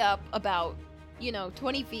fly up about,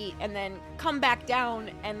 20 feet and then come back down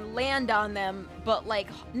and land on them, but like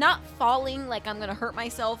not falling like I'm gonna hurt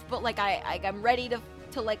myself, but like I'm ready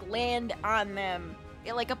to like land on them.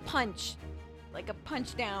 Yeah, like a punch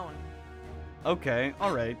down. Okay,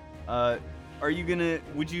 all right. Are you gonna?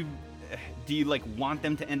 Do you like want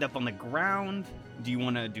them to end up on the ground? Do you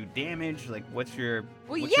want to do damage? Like, what's your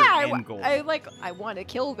end goal? I want to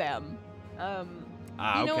kill them.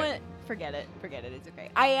 You know what? Forget it. It's okay.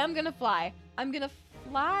 I am gonna fly. I'm gonna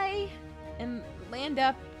fly and land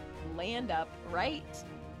up right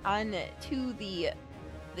on to the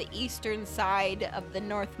eastern side of the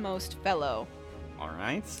northmost fellow. All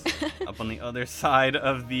right. Up on the other side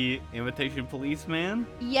of the invitation policeman.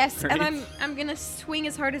 Yes, Great. and I'm gonna swing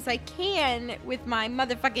as hard as I can with my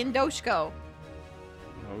motherfucking Doshko.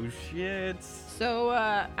 Oh shit. So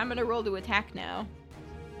I'm gonna roll to attack now.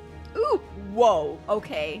 Ooh, whoa.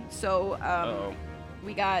 Okay, so Uh-oh.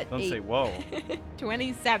 we got Don't say whoa.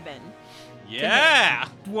 27. Yeah.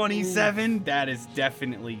 27. That is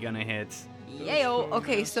definitely gonna hit. Yayo.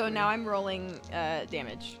 Okay, so now I'm rolling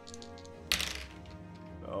damage.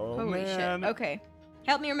 Oh Holy man. shit. Okay.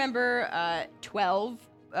 Help me remember 12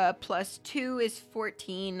 plus 2 is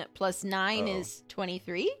 14 plus 9 Uh-oh. is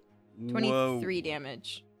 23. Whoa. 23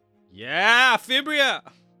 damage. Yeah, Fimbria.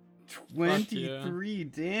 23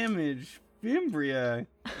 damage. Fimbria.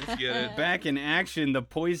 Let's get it. Back in action, the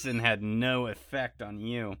poison had no effect on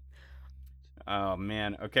you. Oh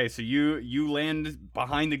man. Okay, so you land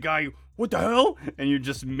behind the guy. What the hell? And you're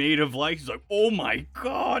just made of light. He's like, oh my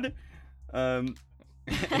god. And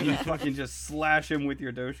you fucking just slash him with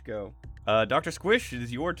your Doshko. Dr. Squish, it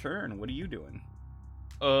is your turn. What are you doing?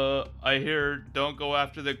 I hear don't go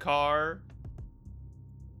after the car.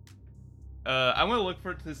 I'm gonna look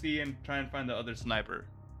for it to see and try and find the other sniper.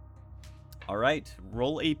 All right,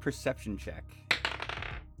 roll a perception check.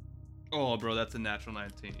 Oh, bro, that's a natural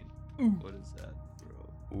 19. What is that,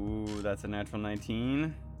 bro? Ooh, that's a natural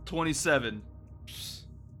 19. 27.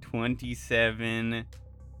 27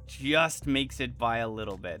 just makes it by a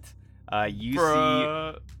little bit. You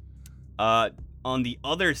Bruh. see on the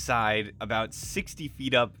other side, about 60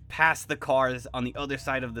 feet up past the cars on the other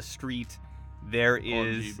side of the street, there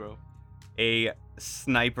is OMG, bro. a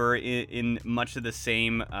sniper in much of the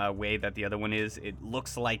same way that the other one is. It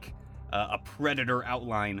looks like a predator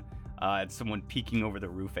outline. It's someone peeking over the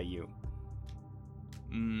roof at you.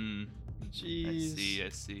 Jeez. I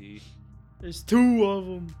see. There's 2 of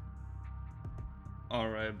them. All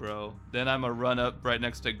right, bro. Then I'm gonna run up right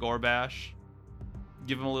next to Gorbash,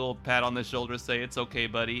 give him a little pat on the shoulder, say it's okay,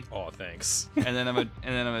 buddy, Oh, thanks. and then I'm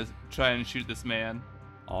gonna try and shoot this man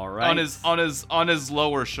All right. on his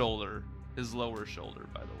lower shoulder. His lower shoulder,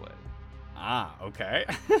 by the way. Ah, okay.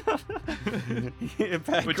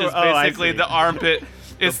 Which is basically the armpit.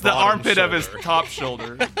 It's the bottom armpit of his shoulder. top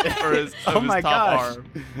shoulder, or his, of Oh his my top gosh. arm.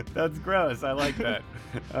 That's gross. I like that.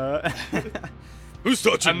 Who's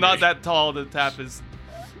touching I'm not that tall to tap his.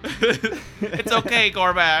 It's okay,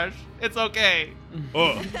 Gorbash. It's okay.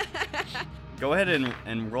 Oh. Go ahead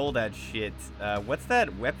and roll that shit. What's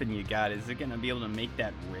that weapon you got? Is it gonna be able to make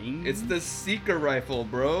that range? It's the Seeker rifle,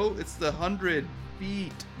 bro. It's the 100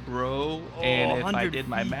 feet, bro. And if I 100 did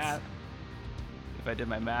my feet.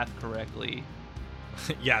 math correctly,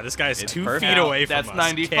 Yeah, this guy's It's 2 perfect. feet away from that's us.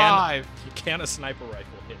 95. Can a sniper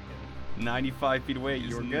rifle hit him? 95 feet away. He's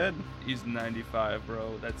You're n- good. He's 95,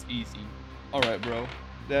 bro. That's easy. All right, bro.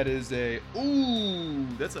 That is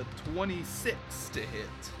that's a 26 to hit.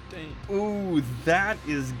 Dang. Ooh, that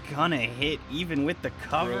is gonna hit even with the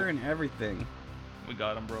cover Bro. and everything. We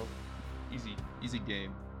got him, bro. Easy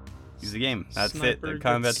game. Use the game. That's Sniper it. The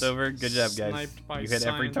combat's gets over. Good job, guys. sniped by You hit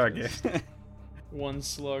every target. scientists. 1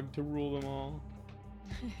 slug to rule them all.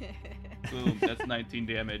 Boom. That's 19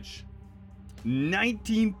 damage.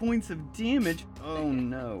 19 points of damage. Oh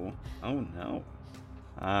no. Oh no.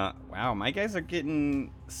 Wow, my guys are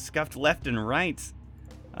getting scuffed left and right.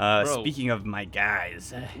 Bro. Speaking of my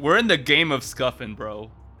guys, We're in the game of scuffing,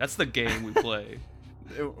 bro. That's the game we play.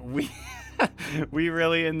 we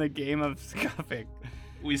really in the game of scuffing.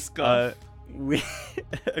 We scuff.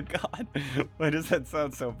 God, why does that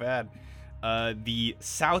sound so bad? The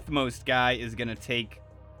southmost guy is gonna take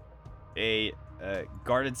a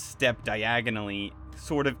guarded step diagonally,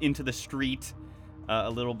 sort of into the street, a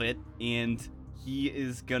little bit, and he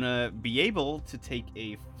is gonna be able to take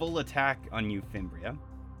a full attack on you, Fimbria.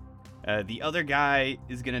 The other guy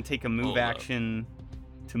is gonna take a move Hold up. action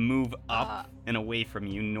to move up and away from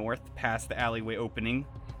you, north past the alleyway opening.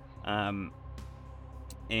 And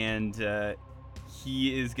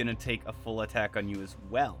he is gonna take a full attack on you as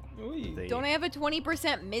well. Ooh. They- Don't I have a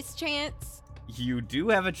 20% miss chance? You do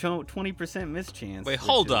have a 20% miss chance. Wait, which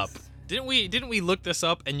hold up. is- Didn't we look this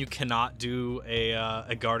up and you cannot do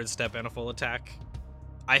a guarded step and a full attack?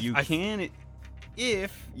 You can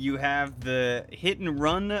if you have the hit and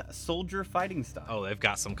run soldier fighting style. Oh, they've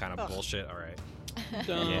got some kind of bullshit. All right.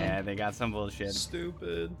 Dumb. Yeah, they got some bullshit.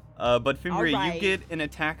 Stupid. But Fimbria, Alright. you get an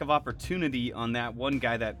attack of opportunity on that one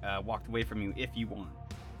guy that walked away from you if you want.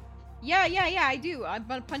 Yeah, I do. I'm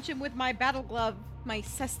gonna punch him with my battle glove, my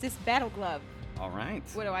Cestus battle glove. All right.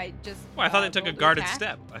 What do I just? Well, I thought they took a roll to guarded attack?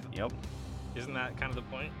 step. Yep. Isn't that kind of the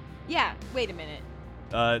point? Yeah. Wait a minute.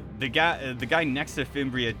 The guy next to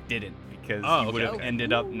Fimbria didn't because Oh, he would okay, have okay.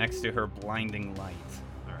 ended up next to her blinding light.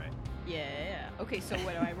 All right. Yeah. Okay. So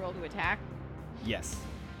what do I roll to attack Yes.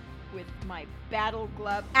 with my battle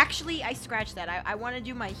glove? Actually, I scratched that. I want to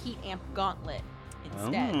do my heat amp gauntlet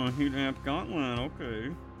instead. Oh, heat amp gauntlet.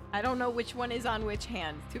 Okay. I don't know which one is on which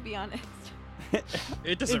hand, to be honest.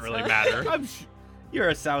 It doesn't It's- really matter. You're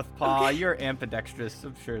a southpaw. Okay. You're ambidextrous.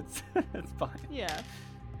 I'm sure it's fine. Yeah.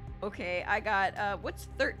 Okay, I got what's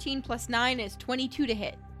 13 plus 9 is 22 to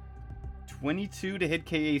hit. 22 to hit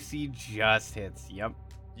KAC just hits. Yep.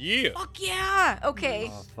 Yeah. Fuck yeah. Okay.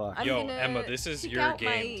 Oh fuck. I'm Yo, gonna Emma, this is pick your out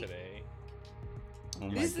game my- today. Oh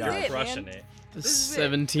my This is god. it, Crushing man. it. The This is it.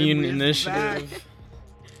 17 Fimbria's initiative.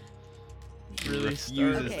 She Really refuses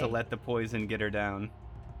started. to let the poison get her down.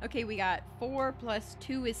 Okay, we got 4 plus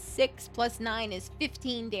 2 is 6 plus 9 is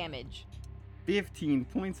 15 damage. 15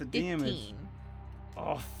 points of 15. damage.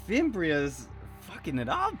 Oh, Fimbria's fucking it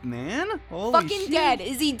up, man. Holy Fucking shit. dead.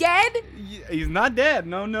 Is he dead? He's not dead.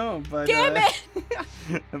 No, but Damn it.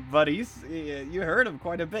 But you heard him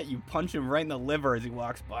quite a bit. You punch him right in the liver as he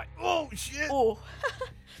walks by. Oh shit. Oh.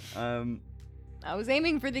 Um I was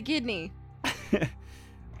aiming for the kidney.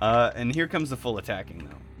 and here comes the full attacking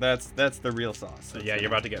though. That's the real sauce. So yeah, you're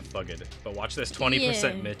about to get fugged. But watch this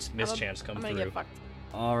 20% Yeah. miss chance come I'm gonna through. get fucked.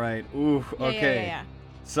 All right. Ooh, Yeah, okay. yeah.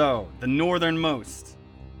 So, the northernmost.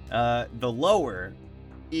 The lower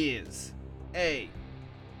is a.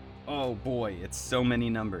 Oh boy, it's so many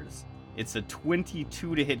numbers. It's a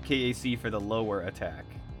 22 to hit KAC for the lower attack.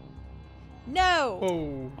 No.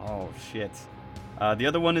 Oh. Oh shit. The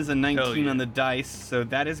other one is a 19 yeah. on the dice, so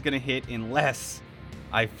that is gonna hit unless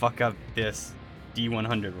I fuck up this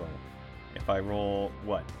D100 roll. If I roll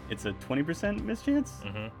what? It's a 20% miss chance?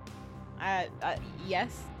 Mm-hmm.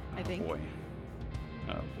 Yes, I think. Oh boy.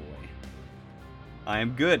 Oh boy. I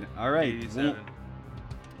am good. All right. 87.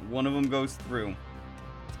 One of them goes through.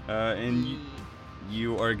 And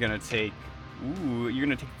you are gonna take. Ooh, you're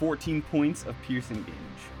gonna take 14 points of piercing damage.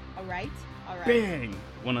 All right. Bang!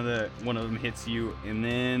 One of them hits you, and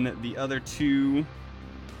then the other two.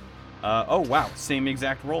 Oh wow, same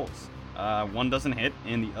exact rolls. One doesn't hit,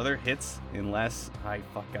 and the other hits unless I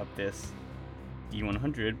fuck up this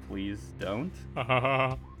D100. Please don't.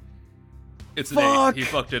 It's an Fuck! 8. He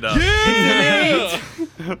fucked it up.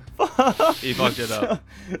 Fuck! He fucked it up.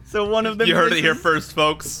 So one of them. You heard it here misses. first,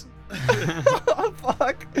 folks. Oh,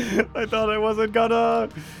 fuck! I thought I wasn't gonna.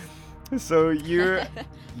 So your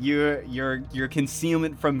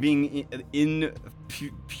concealment from being in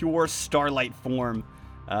pure starlight form,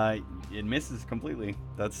 it misses completely.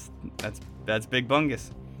 That's big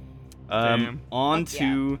bungus. Damn. On Fuck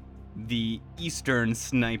to the eastern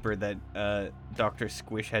sniper that Dr.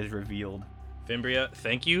 Squish has revealed. Fimbria,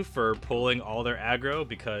 thank you for pulling all their aggro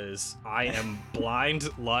because I am blind,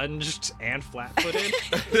 lunged, and flat-footed.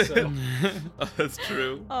 So Oh, that's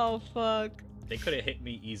true. Oh fuck. they could have hit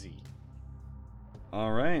me easy.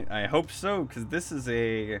 All right, I hope so, because this is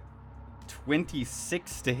a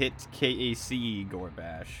 26 to hit KAC,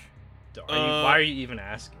 Gorbash. Why are you even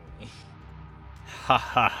asking me? Ha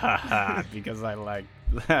ha ha ha! Because I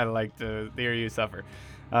like to hear you suffer.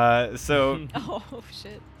 So Oh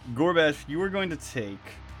shit. Gorbash, you are going to take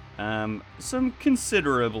some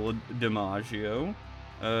considerable damaggio,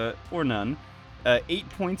 or none. 8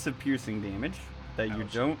 points of piercing damage that you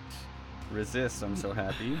Ouch. don't resist. I'm so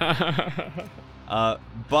happy.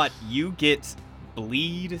 But you get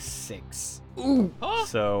bleed 6. Ooh.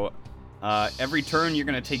 So every turn you're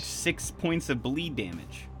gonna take 6 points of bleed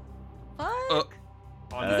damage. Fuck.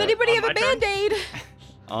 On- Does Uh, anybody on have a my turn? band-aid?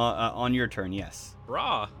 On your turn, yes.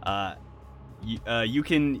 Raw. You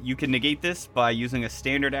can negate this by using a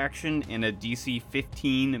standard action and a DC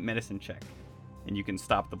 15 medicine check, and you can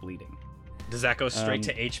stop the bleeding. Does that go straight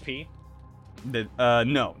Um, to HP?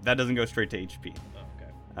 No, that doesn't go straight to HP. Oh,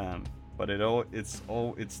 okay. But it's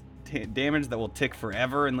damage that will tick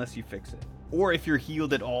forever unless you fix it, or if you're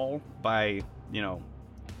healed at all by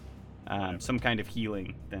some kind of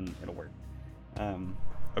healing, then it'll work.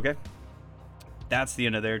 Okay, that's the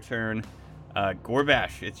end of their turn.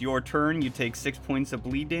 Gorbash, it's your turn. You take 6 points of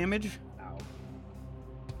bleed damage. Ow.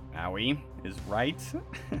 Owie is right.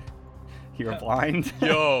 You're blind.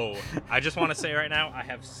 Yo, I just want to say right now, I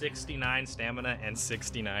have 69 stamina and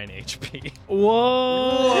 69 HP.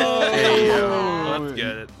 Whoa! Hey, yo, let's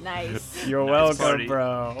get it. Nice. You're Nice welcome, party.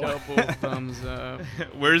 bro. Double thumbs up.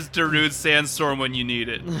 Where's Darude's sandstorm when you need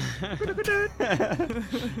it?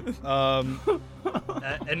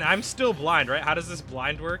 And I'm still blind, right? How does this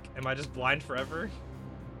blind work? Am I just blind forever?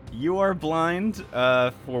 You are blind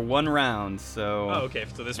for 1 round, so Oh, okay.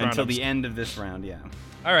 So this round. until I'm the just- end of this round, yeah.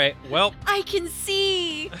 All right. Well, I can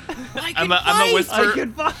see. I I'm can a fight.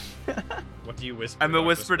 whisper. what do you whisper? I'm gonna Dr.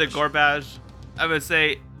 whisper to Squish? Gorbash. I'm gonna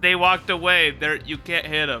say they walked away. You can't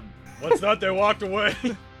hit them. What's that? They walked away.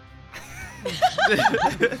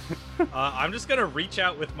 I'm just gonna reach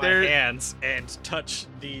out with my They're- hands and touch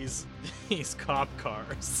these cop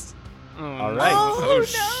cars. Oh, All no. right. Oh, no.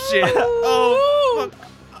 shit. Oh, fuck.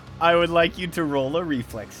 I would like you to roll a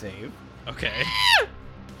reflex save. Okay.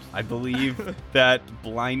 I believe that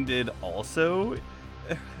blinded also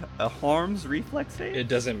harms reflex save. It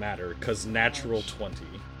doesn't matter, cause natural 20.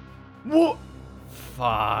 Whoa!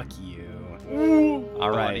 Fuck you.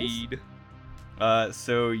 All right. Bodied.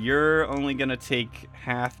 So you're only gonna take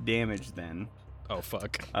half damage then. Oh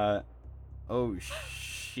fuck. Oh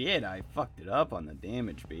shit! I fucked it up on the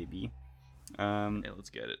damage, baby. Yeah, let's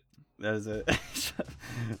get it. That is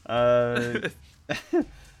a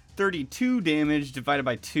 32 damage divided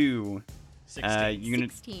by 2. 16. You're gonna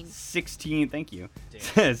 16. 16. Thank you.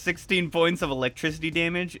 Damn. 16 points of electricity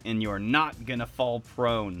damage, and you're not gonna fall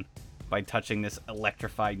prone by touching this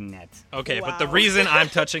electrified net. Okay, but the Wow. reason I'm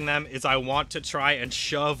touching them is I want to try and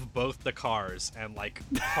shove both the cars and like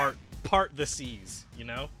part the seas, you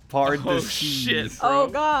know? Pardon Oh, the shit. seas. Oh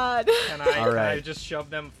God. And All right. I just shove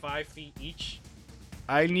them 5 feet each.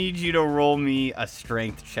 I need you to roll me a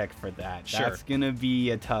strength check for that. Sure. That's gonna be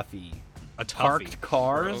a toughie. A toughie. Parked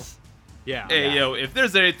cars. Yeah. Hey, Yeah. yo, if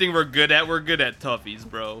there's anything we're good at toughies,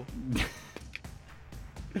 bro.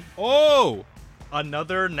 Oh!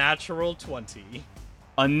 Another natural 20.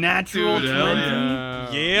 A natural Dude, 20.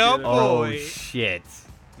 hell Yeah, good. Oh boy. shit.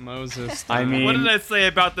 Moses. I time. mean- What did I say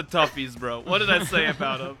about the toughies, bro? What did I say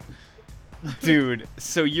about them? Dude,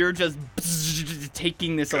 so you're just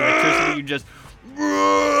taking this electricity, you just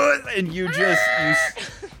and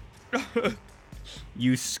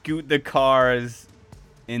you scoot the cars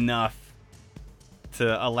enough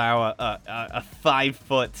to allow a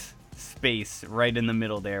 5-foot space right in the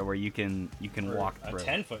middle there where you can walk A through.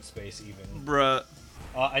 10-foot space even. Bruh,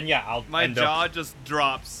 And yeah, I'll my end jaw up just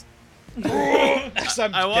drops. as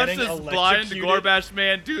I'm I watched getting this blind electrocuted. Gorbash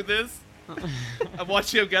man do this. I'm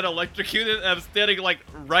watching him get electrocuted, and I'm standing like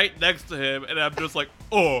right next to him, and I'm just like,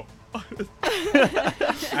 oh.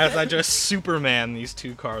 As I just Superman these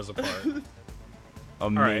 2 cars apart. All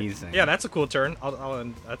right. Amazing. Yeah, that's a cool turn. I'll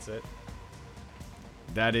end. That's it.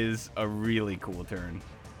 That is a really cool turn.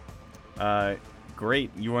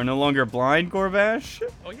 Great. You are no longer blind, Gorbash.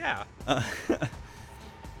 Oh yeah.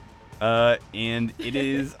 And it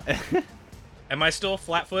is. Am I still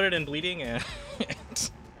flat-footed and bleeding? And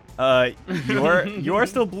You're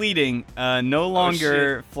still bleeding. No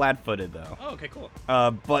longer flat-footed though. oh, okay, cool.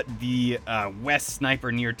 But the West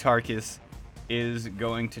sniper near Tarkus is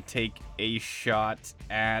going to take a shot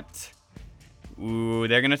at. Ooh,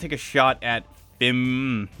 they're gonna take a shot at They're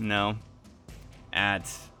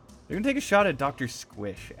gonna take a shot at Dr.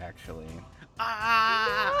 Squish, actually.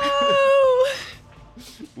 Oh.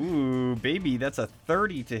 Ooh, baby, that's a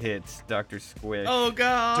 30 to hit, Dr. Squish. Oh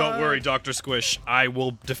god. Don't worry, Dr. Squish. I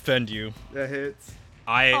will defend you. That hits.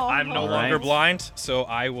 I'm no Alright. longer blind, so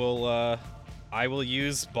I will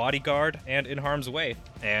use bodyguard and in harm's way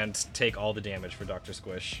and take all the damage for Dr.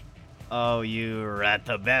 Squish. Oh, you rat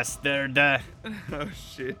the bastard. Oh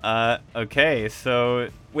shit. Okay, so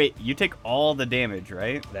wait, you take all the damage,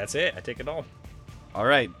 right? That's it. I take it all. All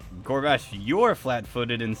right, Gorbash, you're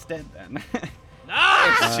flat-footed instead then.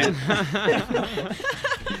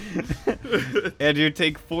 And you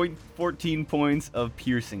take 14 points of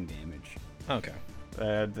piercing damage. Okay.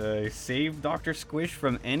 And save Dr. Squish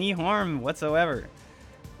from any harm whatsoever.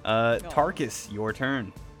 Tarkus, your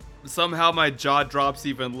turn. Somehow my jaw drops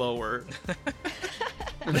even lower.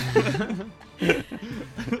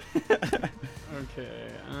 Okay.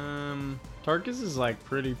 Tarkus is like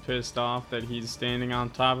pretty pissed off that he's standing on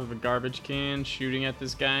top of a garbage can shooting at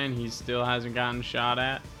this guy and he still hasn't gotten shot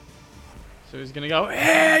at. So he's gonna go,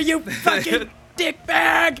 "Hey, you fucking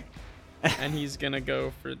dickbag!" And he's gonna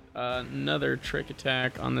go for another trick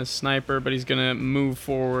attack on this sniper, but he's gonna move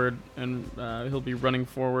forward and he'll be running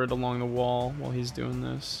forward along the wall while he's doing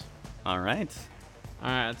this. All right.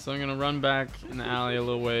 Alright, so I'm gonna run back in the alley a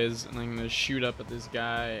little ways, and I'm gonna shoot up at this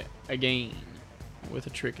guy again with a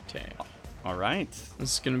trick attack. All right.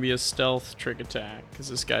 This is gonna be a stealth trick attack, because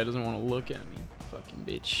this guy doesn't want to look at me. Fucking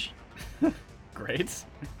bitch. Great.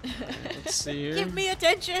 Let's see here. Give me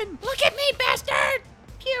attention! Look at me, bastard!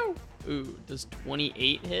 Pew! Ooh, does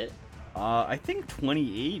 28 hit? I think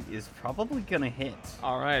 28 is probably gonna hit.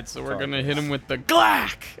 Alright, so we're gonna Tarkus. hit him with the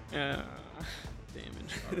Glack! Damage.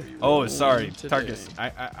 Are we Oh, rolling sorry, today? Tarkus.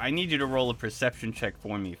 I need you to roll a perception check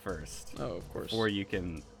for me first, Oh, of course. before you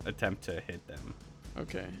can attempt to hit them.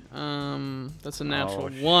 Okay. That's a natural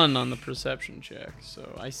Oh, 1 on the perception check,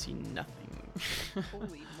 so I see nothing.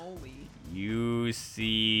 Holy moly. You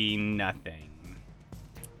see nothing.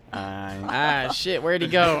 Shit, where'd he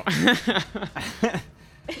go?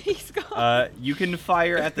 He's gone. You can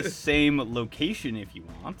fire at the same location if you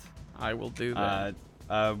want. I will do that.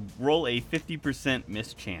 Roll a 50%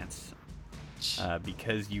 miss chance,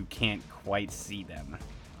 because you can't quite see them.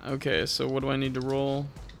 Okay, so what do I need to roll?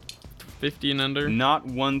 50 and under? Not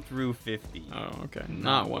 1 through 50. Oh, okay. Not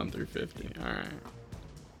Not 1 1 through 50. Alright.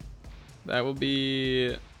 That will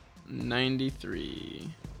be 93.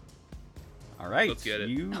 All right, Let's get it.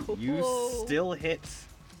 you Oh. still hit.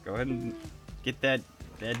 Go ahead and get that.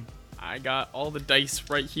 I got all the dice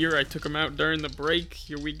right here. I took them out during the break.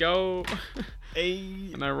 Here we go.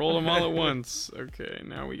 And I rolled them all at once. Okay,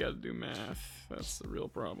 now we gotta do math. That's the real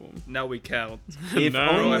problem. Now we count. If No.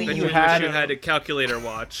 Bro, I only bet you wish had. you had a calculator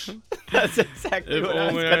watch. That's exactly If what I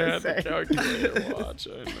was only I gonna had say. the calculator watch.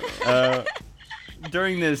 I know.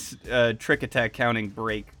 During this trick attack counting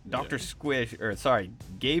break, Dr. Squish,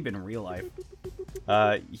 Gabe in real life,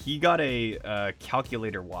 he got a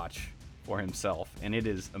calculator watch for himself, and it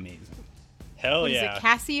is amazing. Hell What is yeah. it,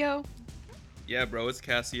 Casio? Yeah, bro, it's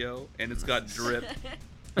Casio, and it's got drip.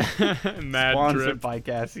 Mad Sponsored drip. by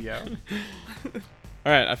Casio.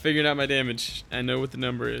 Alright, I figured out my damage. I know what the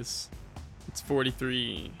number is. It's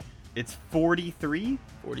 43. It's 43?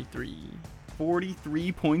 43.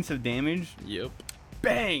 43 points of damage. Yep.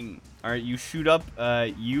 Bang! Alright, you shoot up.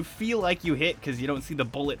 You feel like you hit because you don't see the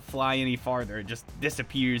bullet fly any farther. It just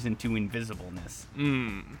disappears into invisibleness.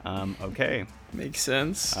 Okay. Makes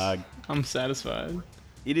sense. I'm satisfied.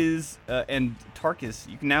 It is, and Tarkus,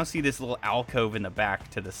 you can now see this little alcove in the back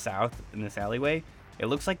to the south in this alleyway. It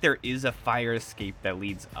looks like there is a fire escape that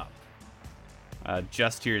leads up.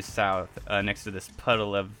 Just to your south, next to this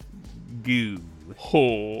puddle of goo.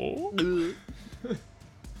 Oh.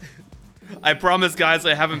 I promise, guys,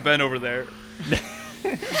 I haven't been over there.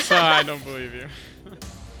 So I don't believe you.